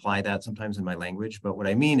sort of imply that sometimes in my language. But what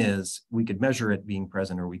I mean is we could measure it being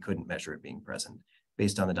present, or we couldn't measure it being present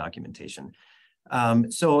based on the documentation.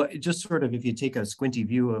 So just sort of, if you take a squinty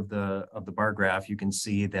view of the bar graph, you can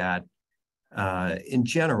see that in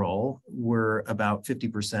general, we're about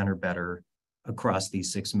 50% or better across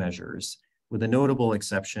these 6 measures, with a notable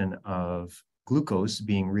exception of glucose check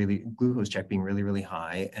being really, really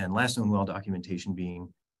high, and last known well documentation being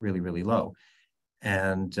really, really low.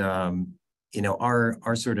 And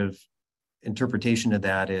our sort of interpretation of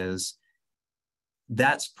that is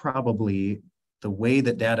that's probably the way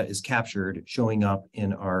that data is captured showing up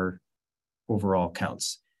in our overall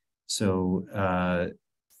counts. So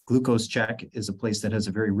Glucose check is a place that has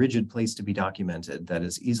a very rigid place to be documented that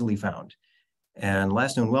is easily found. And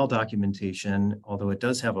last known well documentation, although it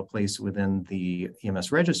does have a place within the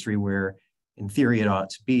EMS registry where in theory it ought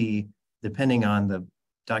to be, depending on the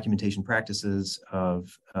documentation practices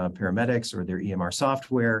of paramedics or their EMR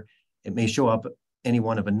software, it may show up any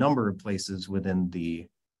one of a number of places within the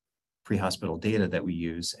pre-hospital data that we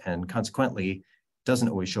use, and consequently doesn't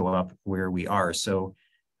always show up where we are. So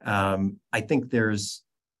I think there's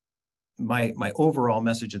my overall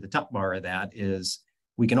message at the top bar of that is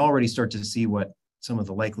we can already start to see what some of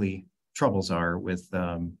the likely troubles are with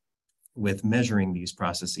measuring these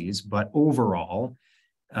processes. But overall,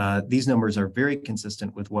 these numbers are very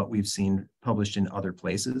consistent with what we've seen published in other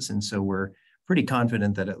places. And so we're pretty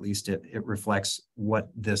confident that at least it reflects what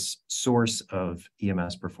this source of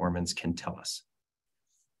EMS performance can tell us.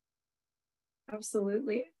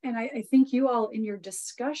 Absolutely. And I think you all in your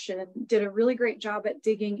discussion did a really great job at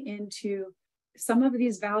digging into some of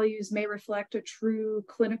these values may reflect a true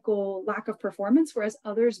clinical lack of performance, whereas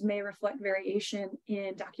others may reflect variation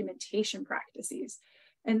in documentation practices.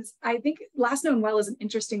 And I think last known well is an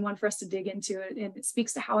interesting one for us to dig into, and it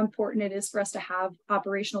speaks to how important it is for us to have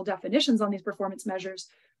operational definitions on these performance measures.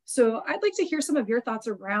 So I'd like to hear some of your thoughts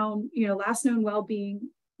around, last known well being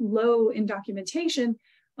low in documentation,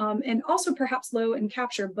 and also perhaps low in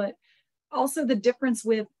capture, but also the difference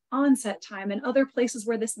with onset time and other places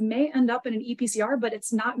where this may end up in an EPCR, but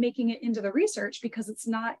it's not making it into the research because it's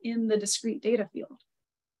not in the discrete data field.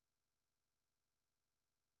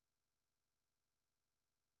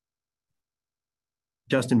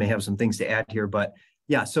 Justin may have some things to add here, but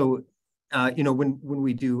yeah, so when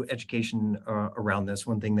we do education around this,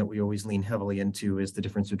 one thing that we always lean heavily into is the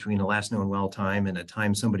difference between a last known well time and a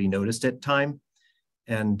time somebody noticed it time.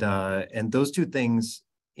 And those two things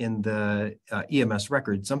in the EMS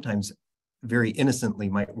record sometimes very innocently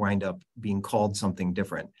might wind up being called something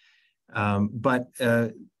different. But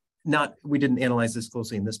we didn't analyze this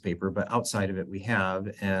closely in this paper, but outside of it we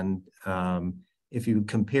have. And if you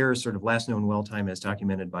compare sort of last known well time as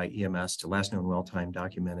documented by EMS to last known well time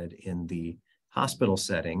documented in the hospital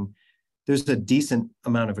setting, there's a decent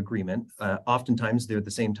amount of agreement. Oftentimes they're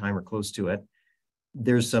the same time or close to it.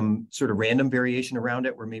 There's some sort of random variation around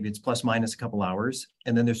it where maybe it's plus minus a couple hours.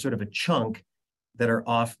 And then there's sort of a chunk that are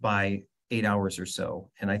off by 8 hours or so.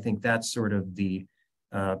 And I think that's sort of the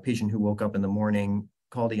patient who woke up in the morning,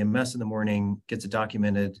 called EMS in the morning, gets a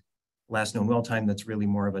documented last known well time that's really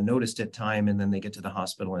more of a noticed it time. And then they get to the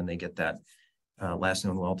hospital and they get that last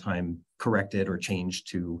known well time corrected or changed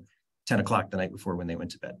to 10 o'clock the night before when they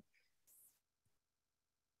went to bed.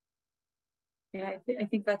 Yeah, I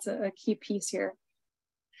think that's a key piece here.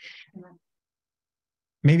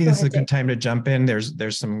 Maybe this is a good time to jump in.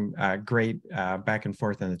 There's some great back and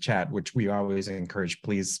forth in the chat, which we always encourage.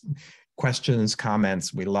 Please, questions,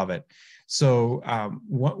 comments, we love it. So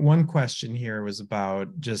one question here was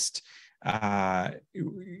about just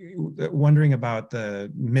wondering about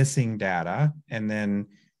the missing data, and then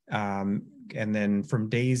from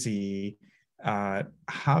Daisy,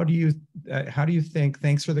 how do you think?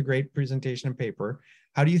 Thanks for the great presentation and paper.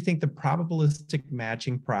 How do you think the probabilistic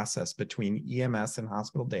matching process between EMS and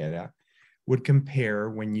hospital data would compare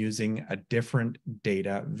when using a different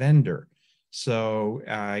data vendor? So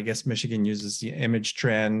I guess Michigan uses the image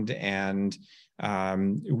trend, and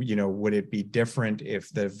would it be different if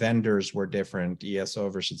the vendors were different, ESO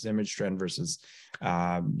versus image trend versus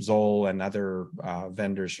Zoll and other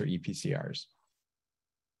vendors for EPCRs?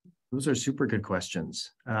 Those are super good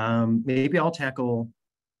questions. Maybe I'll tackle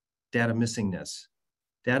data missingness.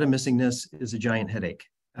 Data missingness is a giant headache.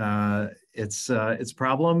 It's a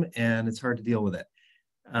problem and it's hard to deal with it.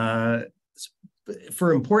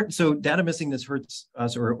 So data missingness hurts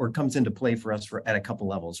us or comes into play for us at a couple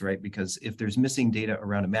levels, right? Because if there's missing data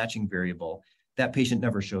around a matching variable, that patient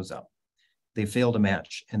never shows up. They fail to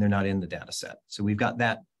match and they're not in the data set. So we've got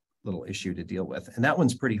that little issue to deal with. And that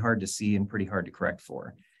one's pretty hard to see and pretty hard to correct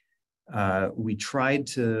for. We tried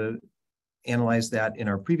to analyze that in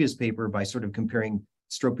our previous paper by sort of comparing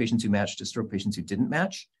stroke patients who matched to stroke patients who didn't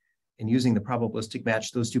match. And using the probabilistic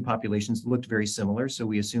match, those two populations looked very similar. So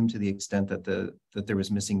we assumed to the extent that there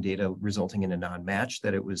was missing data resulting in a non-match,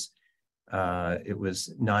 that it was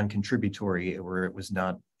non-contributory or it was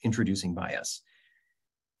not introducing bias.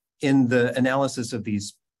 In the analysis of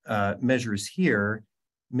these measures here,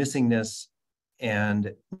 missingness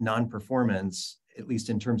and non-performance, at least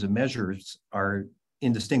in terms of measures, are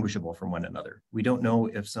indistinguishable from one another. We don't know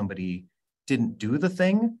if somebody didn't do the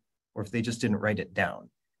thing or if they just didn't write it down.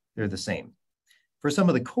 They're the same. For some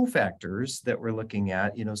of the cofactors that we're looking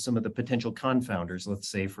at, some of the potential confounders, let's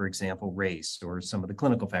say, for example, race, or some of the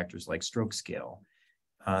clinical factors like stroke scale,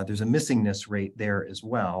 there's a missingness rate there as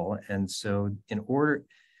well. And so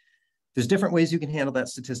there's different ways you can handle that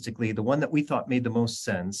statistically. The one that we thought made the most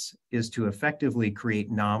sense is to effectively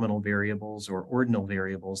create nominal variables or ordinal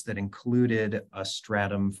variables that included a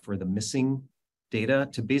stratum for the missing data,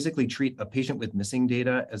 to basically treat a patient with missing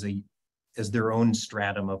data as their own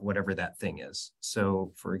stratum of whatever that thing is.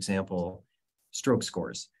 So for example, stroke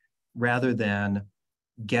scores, rather than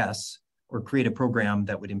guess or create a program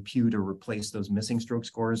that would impute or replace those missing stroke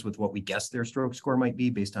scores with what we guess their stroke score might be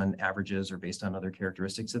based on averages or based on other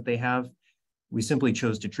characteristics that they have, we simply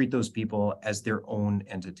chose to treat those people as their own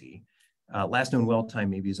entity. Last known well time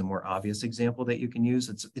maybe is a more obvious example that you can use.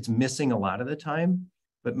 It's missing a lot of the time,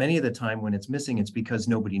 but many of the time when it's missing, it's because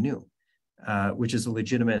nobody knew, which is a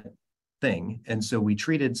legitimate thing. And so we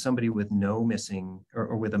treated somebody with no missing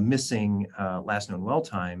or with a missing last known well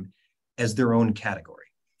time as their own category,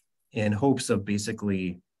 in hopes of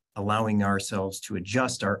basically allowing ourselves to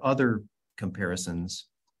adjust our other comparisons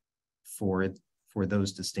for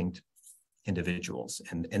those distinct individuals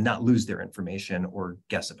and not lose their information or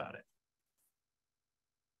guess about it.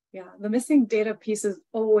 Yeah, the missing data piece is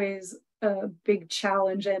always a big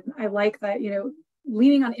challenge. And I like that,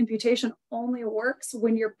 leaning on imputation only works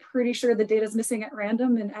when you're pretty sure the data is missing at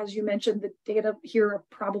random. And as you mentioned, the data here are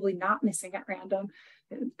probably not missing at random.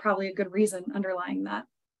 Probably a good reason underlying that.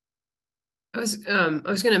 I was going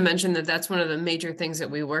to mention that that's one of the major things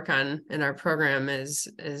that we work on in our program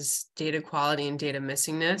is data quality and data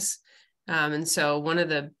missingness. And so one of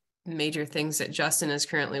the major things that Justin is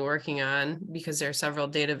currently working on, because there are several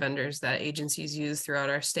data vendors that agencies use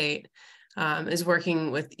throughout our state, is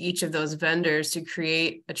working with each of those vendors to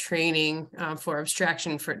create a training for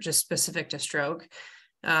abstraction for just specific to stroke.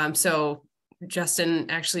 So Justin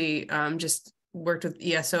actually just worked with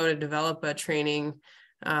ESO to develop a training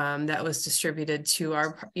that was distributed to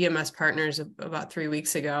our EMS partners about 3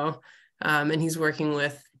 weeks ago. And he's working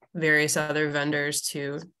with various other vendors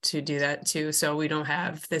to do that too. So we don't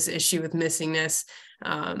have this issue with missingness,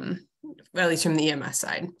 at least from the EMS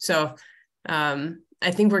side. So I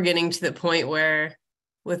think we're getting to the point where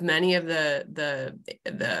with many of the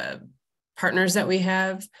partners that we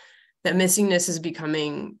have, that missingness is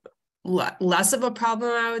becoming less of a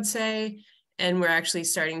problem, I would say. And we're actually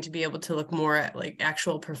starting to be able to look more at like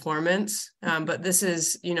actual performance. But this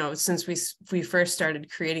is, since we first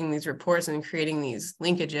started creating these reports and creating these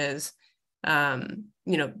linkages,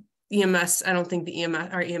 EMS, I don't think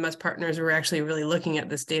our EMS partners were actually really looking at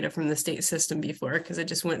this data from the state system before, because it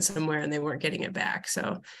just went somewhere and they weren't getting it back.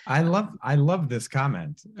 So I love this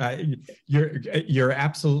comment. You're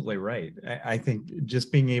absolutely right. I think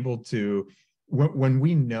just being able to, when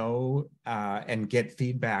we know and get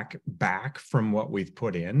feedback back from what we've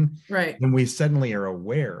put in, right, then we suddenly are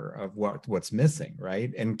aware of what's missing,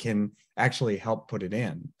 right, and can actually help put it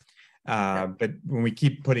in. But when we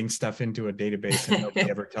keep putting stuff into a database and nobody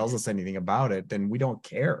ever tells us anything about it, then we don't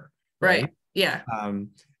care, right? Yeah.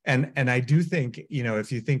 And I do think,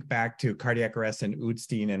 if you think back to cardiac arrest and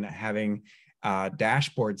Udstein and having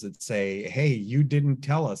dashboards that say, hey, you didn't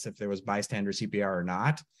tell us if there was bystander CPR or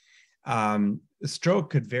not. Stroke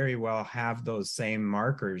could very well have those same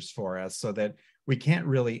markers for us, so that we can't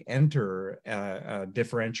really enter a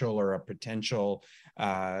differential or a potential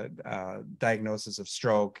diagnosis of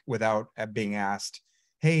stroke without being asked,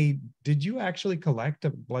 hey, did you actually collect a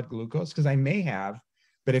blood glucose? Because I may have,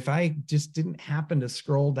 but if I just didn't happen to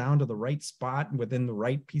scroll down to the right spot within the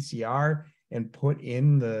right PCR and put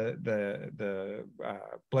in the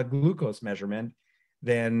blood glucose measurement,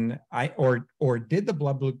 then or did the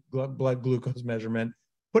blood glucose measurement,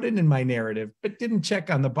 put it in my narrative, but didn't check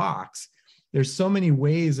on the box. There's so many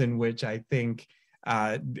ways in which I think,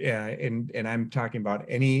 and I'm talking about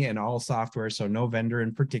any and all software, so no vendor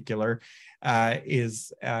in particular,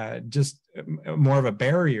 is just more of a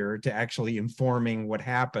barrier to actually informing what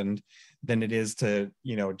happened than it is to,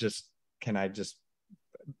 can I just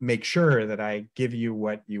make sure that I give you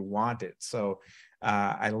what you wanted. So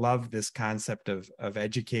I love this concept of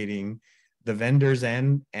educating the vendors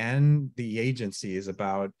and the agencies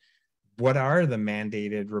about what are the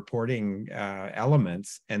mandated reporting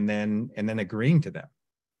elements, and then agreeing to them.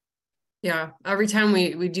 Yeah, every time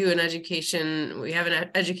we do an education, we have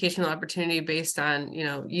an educational opportunity based on,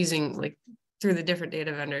 using like through the different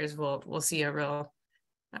data vendors, we'll see a real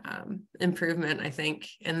improvement, I think,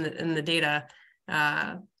 in the data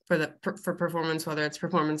for performance, whether it's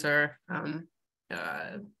performance or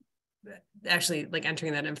actually like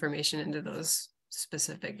entering that information into those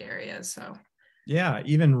specific areas. So Yeah,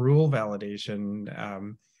 even rule validation.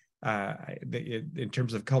 In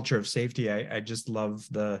terms of culture of safety, I just love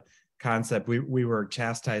the concept. We were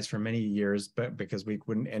chastised for many years, but because we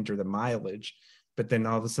wouldn't enter the mileage. But then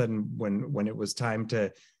all of a sudden, when it was time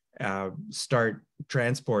to start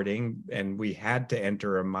transporting, and we had to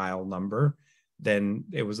enter a mile number, then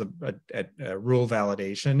it was a rule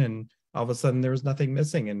validation, and all of a sudden there was nothing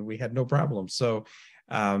missing, and we had no problem. So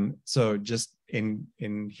just in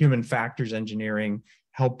human factors engineering,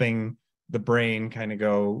 helping the brain kind of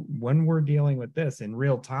go, when we're dealing with this in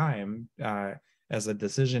real time as a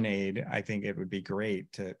decision aid, I think it would be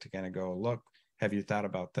great to kind of go, look, have you thought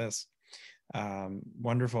about this?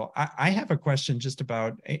 Wonderful. I have a question just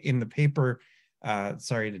about in the paper.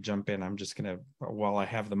 Sorry to jump in. I'm just going to, while I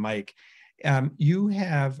have the mic, you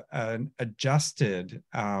have an adjusted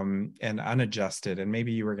and unadjusted, and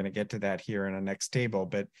maybe you were going to get to that here in the next table,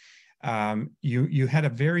 but you had a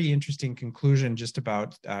very interesting conclusion just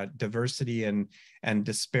about diversity and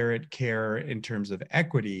disparate care in terms of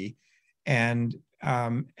equity, and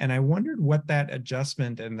I wondered what that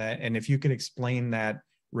adjustment and if you could explain that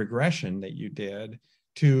regression that you did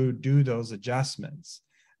to do those adjustments.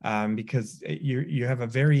 Because you have a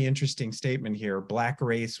very interesting statement here. Black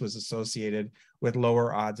race was associated with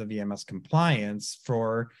lower odds of EMS compliance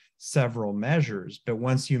for several measures, but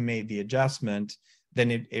once you made the adjustment,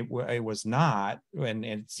 then it was not, and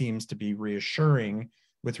it seems to be reassuring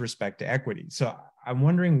with respect to equity. So I'm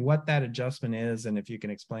wondering what that adjustment is, and if you can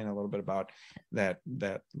explain a little bit about that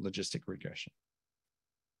logistic regression.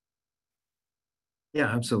 Yeah,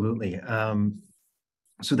 absolutely.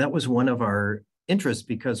 So that was one of our interests,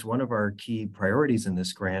 because one of our key priorities in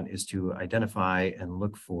this grant is to identify and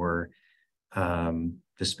look for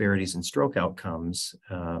disparities in stroke outcomes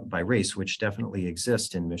by race, which definitely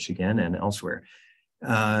exist in Michigan and elsewhere.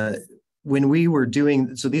 When we were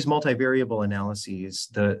doing, so these multivariable analyses,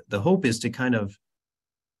 the hope is to kind of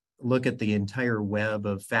look at the entire web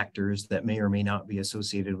of factors that may or may not be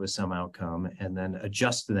associated with some outcome, and then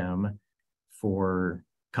adjust them for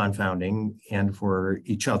confounding and for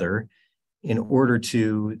each other in order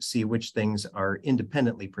to see which things are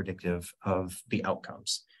independently predictive of the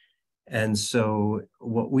outcomes. And so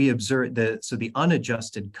what we observed, so the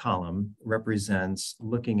unadjusted column represents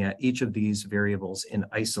looking at each of these variables in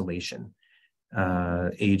isolation.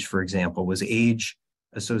 Age, for example, was age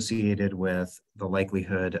associated with the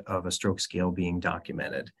likelihood of a stroke scale being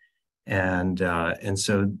documented. And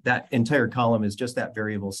so that entire column is just that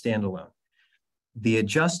variable standalone. The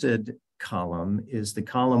adjusted column is the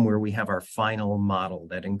column where we have our final model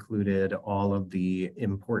that included all of the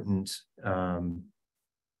important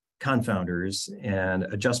confounders and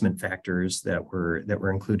adjustment factors that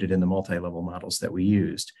were included in the multi-level models that we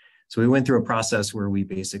used. So we went through a process where we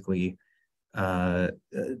basically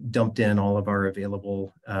dumped in all of our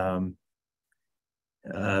available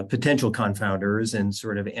potential confounders and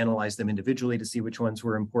sort of analyzed them individually to see which ones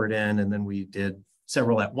were important, and then we did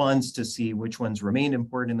several at once to see which ones remained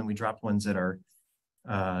important, and then we dropped ones that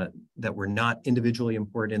were not individually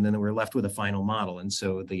important, and then we're left with a final model. And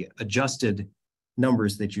so the adjusted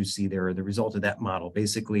numbers that you see there are the result of that model.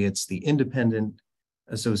 Basically, it's the independent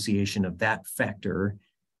association of that factor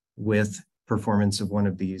with performance of one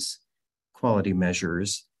of these quality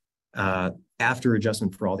measures after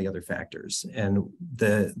adjustment for all the other factors. And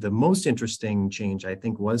the most interesting change, I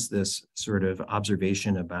think, was this sort of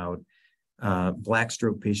observation about Black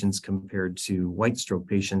stroke patients compared to white stroke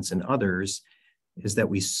patients and others, is that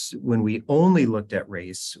when we only looked at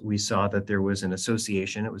race, we saw that there was an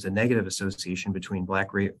association. It was a negative association between Black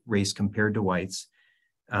race compared to whites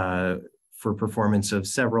for performance of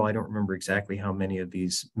several, I don't remember exactly how many of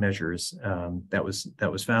these measures that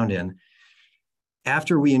was found in.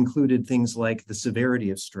 After we included things like the severity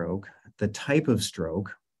of stroke, the type of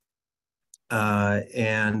stroke,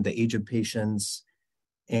 and the age of patients,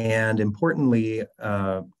 and importantly,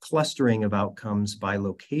 clustering of outcomes by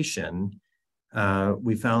location,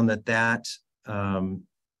 we found that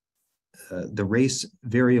the race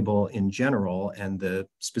variable in general, and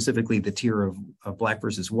specifically the tier of Black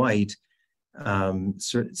versus white,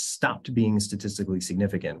 stopped being statistically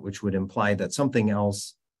significant, which would imply that something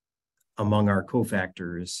else among our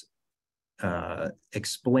cofactors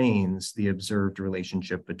explains the observed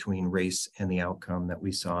relationship between race and the outcome that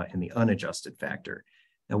we saw in the unadjusted factor.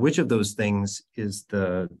 Now, which of those things is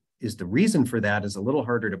the reason for that is a little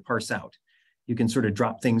harder to parse out. You can sort of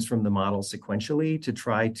drop things from the model sequentially to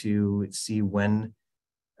try to see when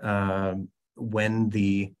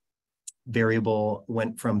the variable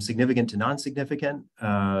went from significant to non-significant,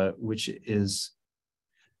 which is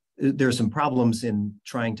there's some problems in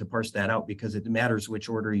trying to parse that out because it matters which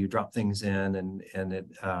order you drop things in, and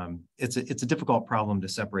it's a difficult problem to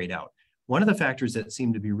separate out. One of the factors that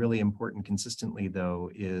seem to be really important consistently,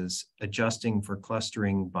 though, is adjusting for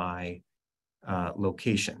clustering by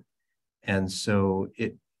location. And so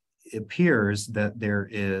it appears that there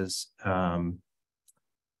is,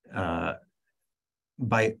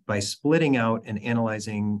 by splitting out and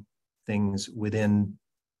analyzing things within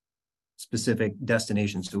specific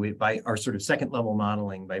destinations. So by our sort of second level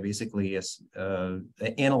modeling, by basically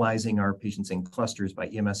analyzing our patients in clusters by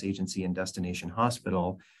EMS agency and destination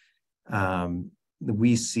hospital,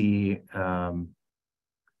 we see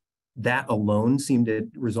that alone seemed to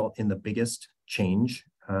result in the biggest change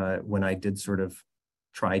when I did sort of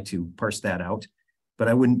try to parse that out. But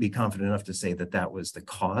I wouldn't be confident enough to say that that was the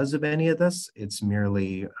cause of any of this. It's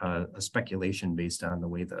merely a speculation based on the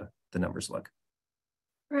way the numbers look.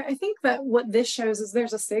 Right. I think that what this shows is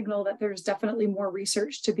there's a signal that there's definitely more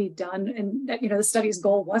research to be done, and that, the study's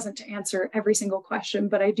goal wasn't to answer every single question,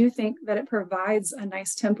 but I do think that it provides a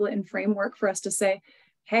nice template and framework for us to say,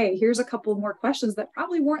 hey, here's a couple more questions that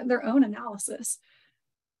probably weren't their own analysis.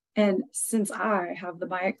 And since I have the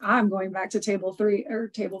mic, I'm going back to table 3 or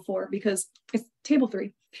table 4 because it's table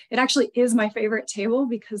 3. It actually is my favorite table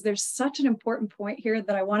because there's such an important point here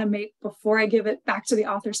that I want to make before I give it back to the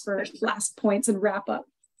authors for last points and wrap up.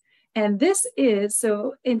 And this is,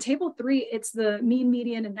 so in table 3, it's the mean,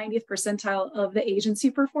 median, and 90th percentile of the agency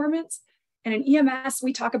performance. And in EMS,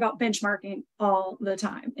 we talk about benchmarking all the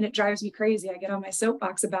time, and it drives me crazy. I get on my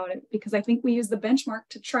soapbox about it because I think we use the benchmark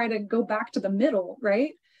to try to go back to the middle,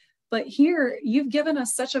 right? But here, you've given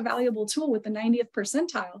us such a valuable tool with the 90th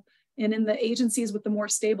percentile, and in the agencies with the more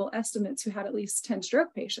stable estimates who had at least 10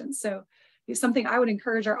 stroke patients. So it's something I would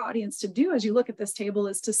encourage our audience to do as you look at this table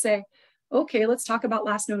is to say, okay, let's talk about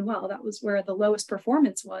last known well. That was where the lowest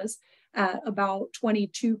performance was, at about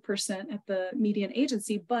 22% at the median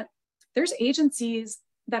agency, but there's agencies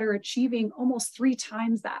that are achieving almost 3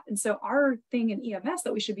 times that. And so our thing in EMS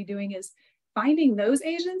that we should be doing is finding those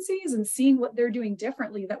agencies and seeing what they're doing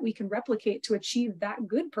differently that we can replicate to achieve that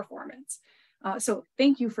good performance. So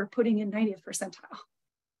thank you for putting in 90th percentile.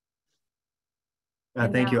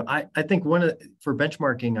 Thank you. I think for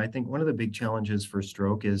benchmarking, I think one of the big challenges for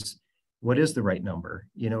stroke is what is the right number?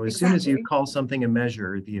 As soon as you call something a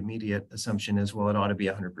measure, the immediate assumption is, well, it ought to be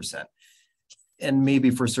 100%. And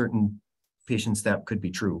maybe for certain patients that could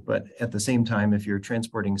be true. But at the same time, if you're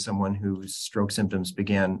transporting someone whose stroke symptoms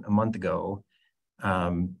began a month ago,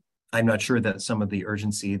 I'm not sure that some of the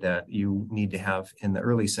urgency that you need to have in the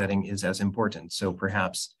early setting is as important. So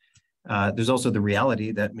perhaps there's also the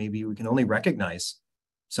reality that maybe we can only recognize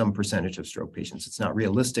some percentage of stroke patients. It's not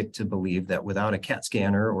realistic to believe that without a CAT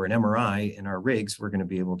scanner or an MRI in our rigs, we're going to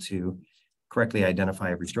be able to correctly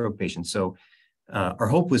identify every stroke patient. So our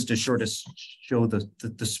hope was to show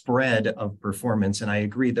the spread of performance. And I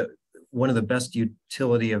agree that one of the best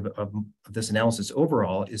utility of this analysis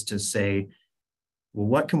overall is to say, well,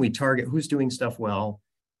 what can we target? Who's doing stuff well?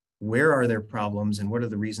 Where are there problems? And what are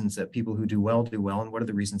the reasons that people who do well? And what are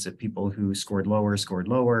the reasons that people who scored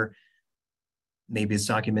lower? Maybe it's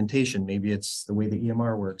documentation. Maybe it's the way the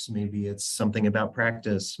EMR works. Maybe it's something about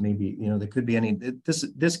practice. Maybe, there could be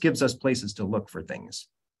this gives us places to look for things.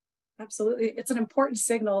 Absolutely. It's an important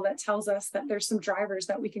signal that tells us that there's some drivers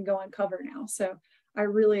that we can go uncover now. So I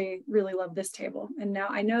really, really love this table. And now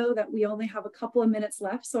I know that we only have a couple of minutes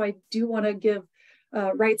left. So I do want to give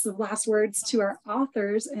rights of last words to our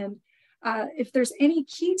authors. And if there's any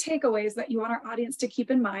key takeaways that you want our audience to keep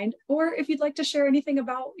in mind, or if you'd like to share anything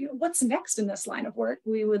about what's next in this line of work,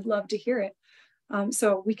 we would love to hear it.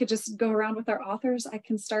 So we could just go around with our authors. I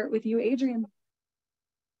can start with you, Adrian.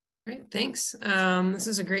 Great, thanks. This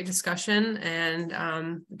is a great discussion, and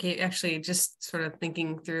actually just sort of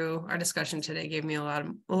thinking through our discussion today gave me a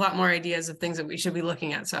lot more ideas of things that we should be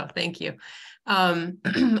looking at. So thank you.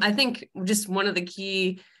 I think just one of the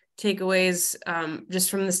key takeaways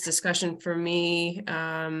just from this discussion for me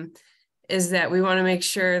is that we want to make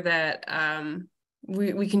sure that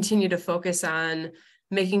we continue to focus on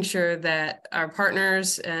making sure that our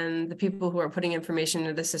partners and the people who are putting information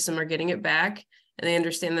into the system are getting it back, and they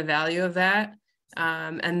understand the value of that,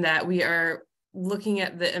 and that we are looking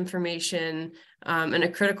at the information in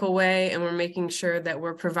a critical way, and we're making sure that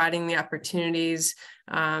we're providing the opportunities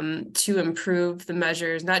to improve the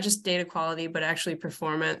measures, not just data quality, but actually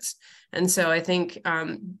performance. And so I think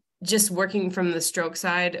just working from the stroke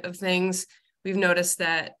side of things, we've noticed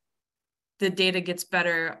that the data gets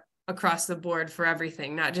better across the board for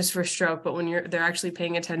everything, not just for stroke, but when they're actually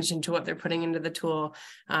paying attention to what they're putting into the tool,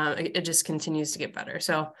 it just continues to get better.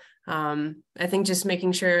 So I think just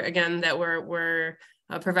making sure, again, that we're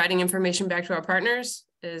providing information back to our partners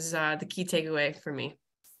is the key takeaway for me.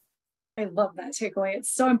 I love that takeaway.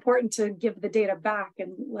 It's so important to give the data back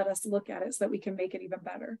and let us look at it so that we can make it even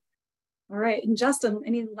better. All right. And Justin,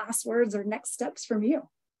 any last words or next steps from you?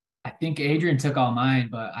 I think Adrian took all mine,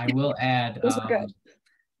 but I will add. Those were good.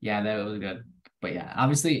 Yeah, that was good. But yeah,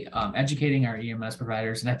 obviously educating our EMS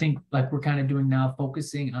providers. And I think like we're kind of doing now,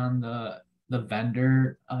 focusing on the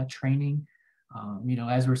vendor training.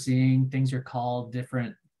 As we're seeing, things are called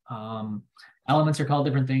different, elements are called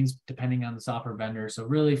different things depending on the software vendor. So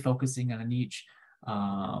really focusing on each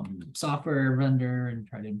software vendor and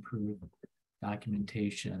try to improve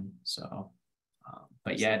documentation. So,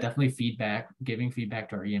 but yeah, definitely giving feedback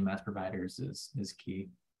to our EMS providers is key.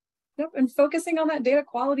 Yep, and focusing on that data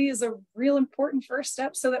quality is a real important first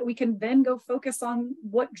step so that we can then go focus on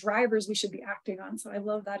what drivers we should be acting on. So I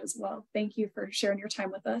love that as well. Thank you for sharing your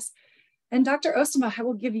time with us. And Dr. Oostema, I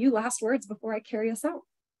will give you last words before I carry us out.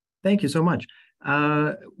 Thank you so much.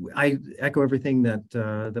 I echo everything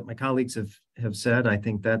that my colleagues have said. I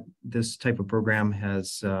think that this type of program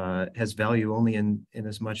has value only in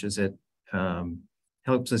as much as it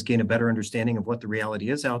helps us gain a better understanding of what the reality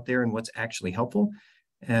is out there and what's actually helpful.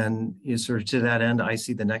 And sort of to that end, I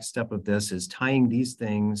see the next step of this is tying these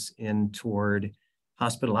things in toward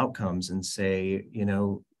hospital outcomes and say,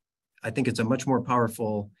 I think it's a much more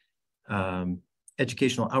powerful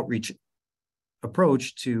educational outreach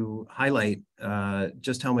approach to highlight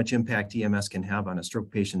just how much impact EMS can have on a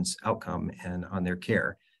stroke patient's outcome and on their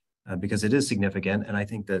care, because it is significant. And I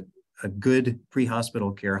think that a good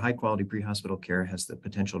pre-hospital care, high quality pre-hospital care has the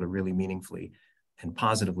potential to really meaningfully and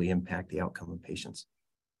positively impact the outcome of patients.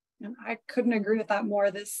 And I couldn't agree with that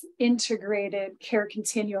more. This integrated care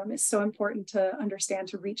continuum is so important to understand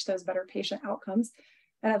to reach those better patient outcomes.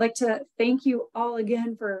 And I'd like to thank you all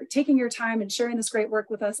again for taking your time and sharing this great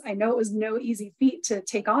work with us. I know it was no easy feat to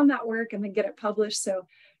take on that work and then get it published. So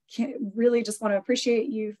really just want to appreciate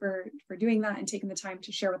you for doing that and taking the time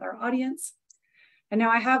to share with our audience. And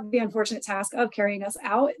now I have the unfortunate task of carrying us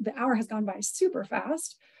out. The hour has gone by super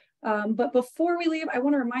fast. But before we leave, I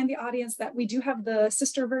want to remind the audience that we do have the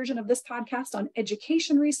sister version of this podcast on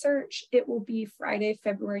education research. It will be Friday,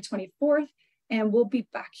 February 24th. And we'll be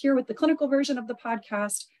back here with the clinical version of the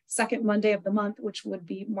podcast, second Monday of the month, which would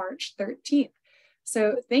be March 13th.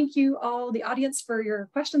 So thank you all, the audience, for your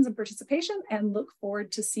questions and participation, and look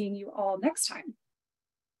forward to seeing you all next time.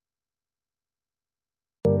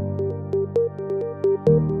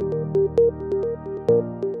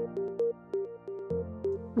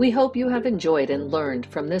 We hope you have enjoyed and learned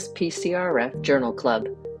from this PCRF Journal Club.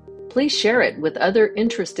 Please share it with other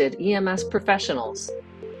interested EMS professionals.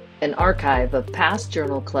 An archive of past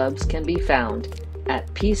journal clubs can be found at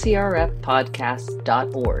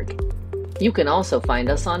pcrfpodcasts.org. You can also find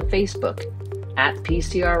us on Facebook at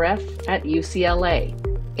PCRF at UCLA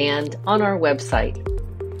and on our website,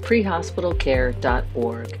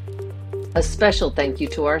 prehospitalcare.org. A special thank you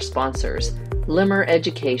to our sponsors, Limmer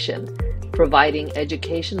Education, providing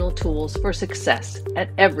educational tools for success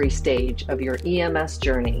at every stage of your EMS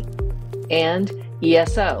journey, and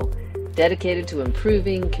ESO, dedicated to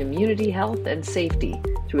improving community health and safety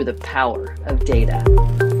through the power of data.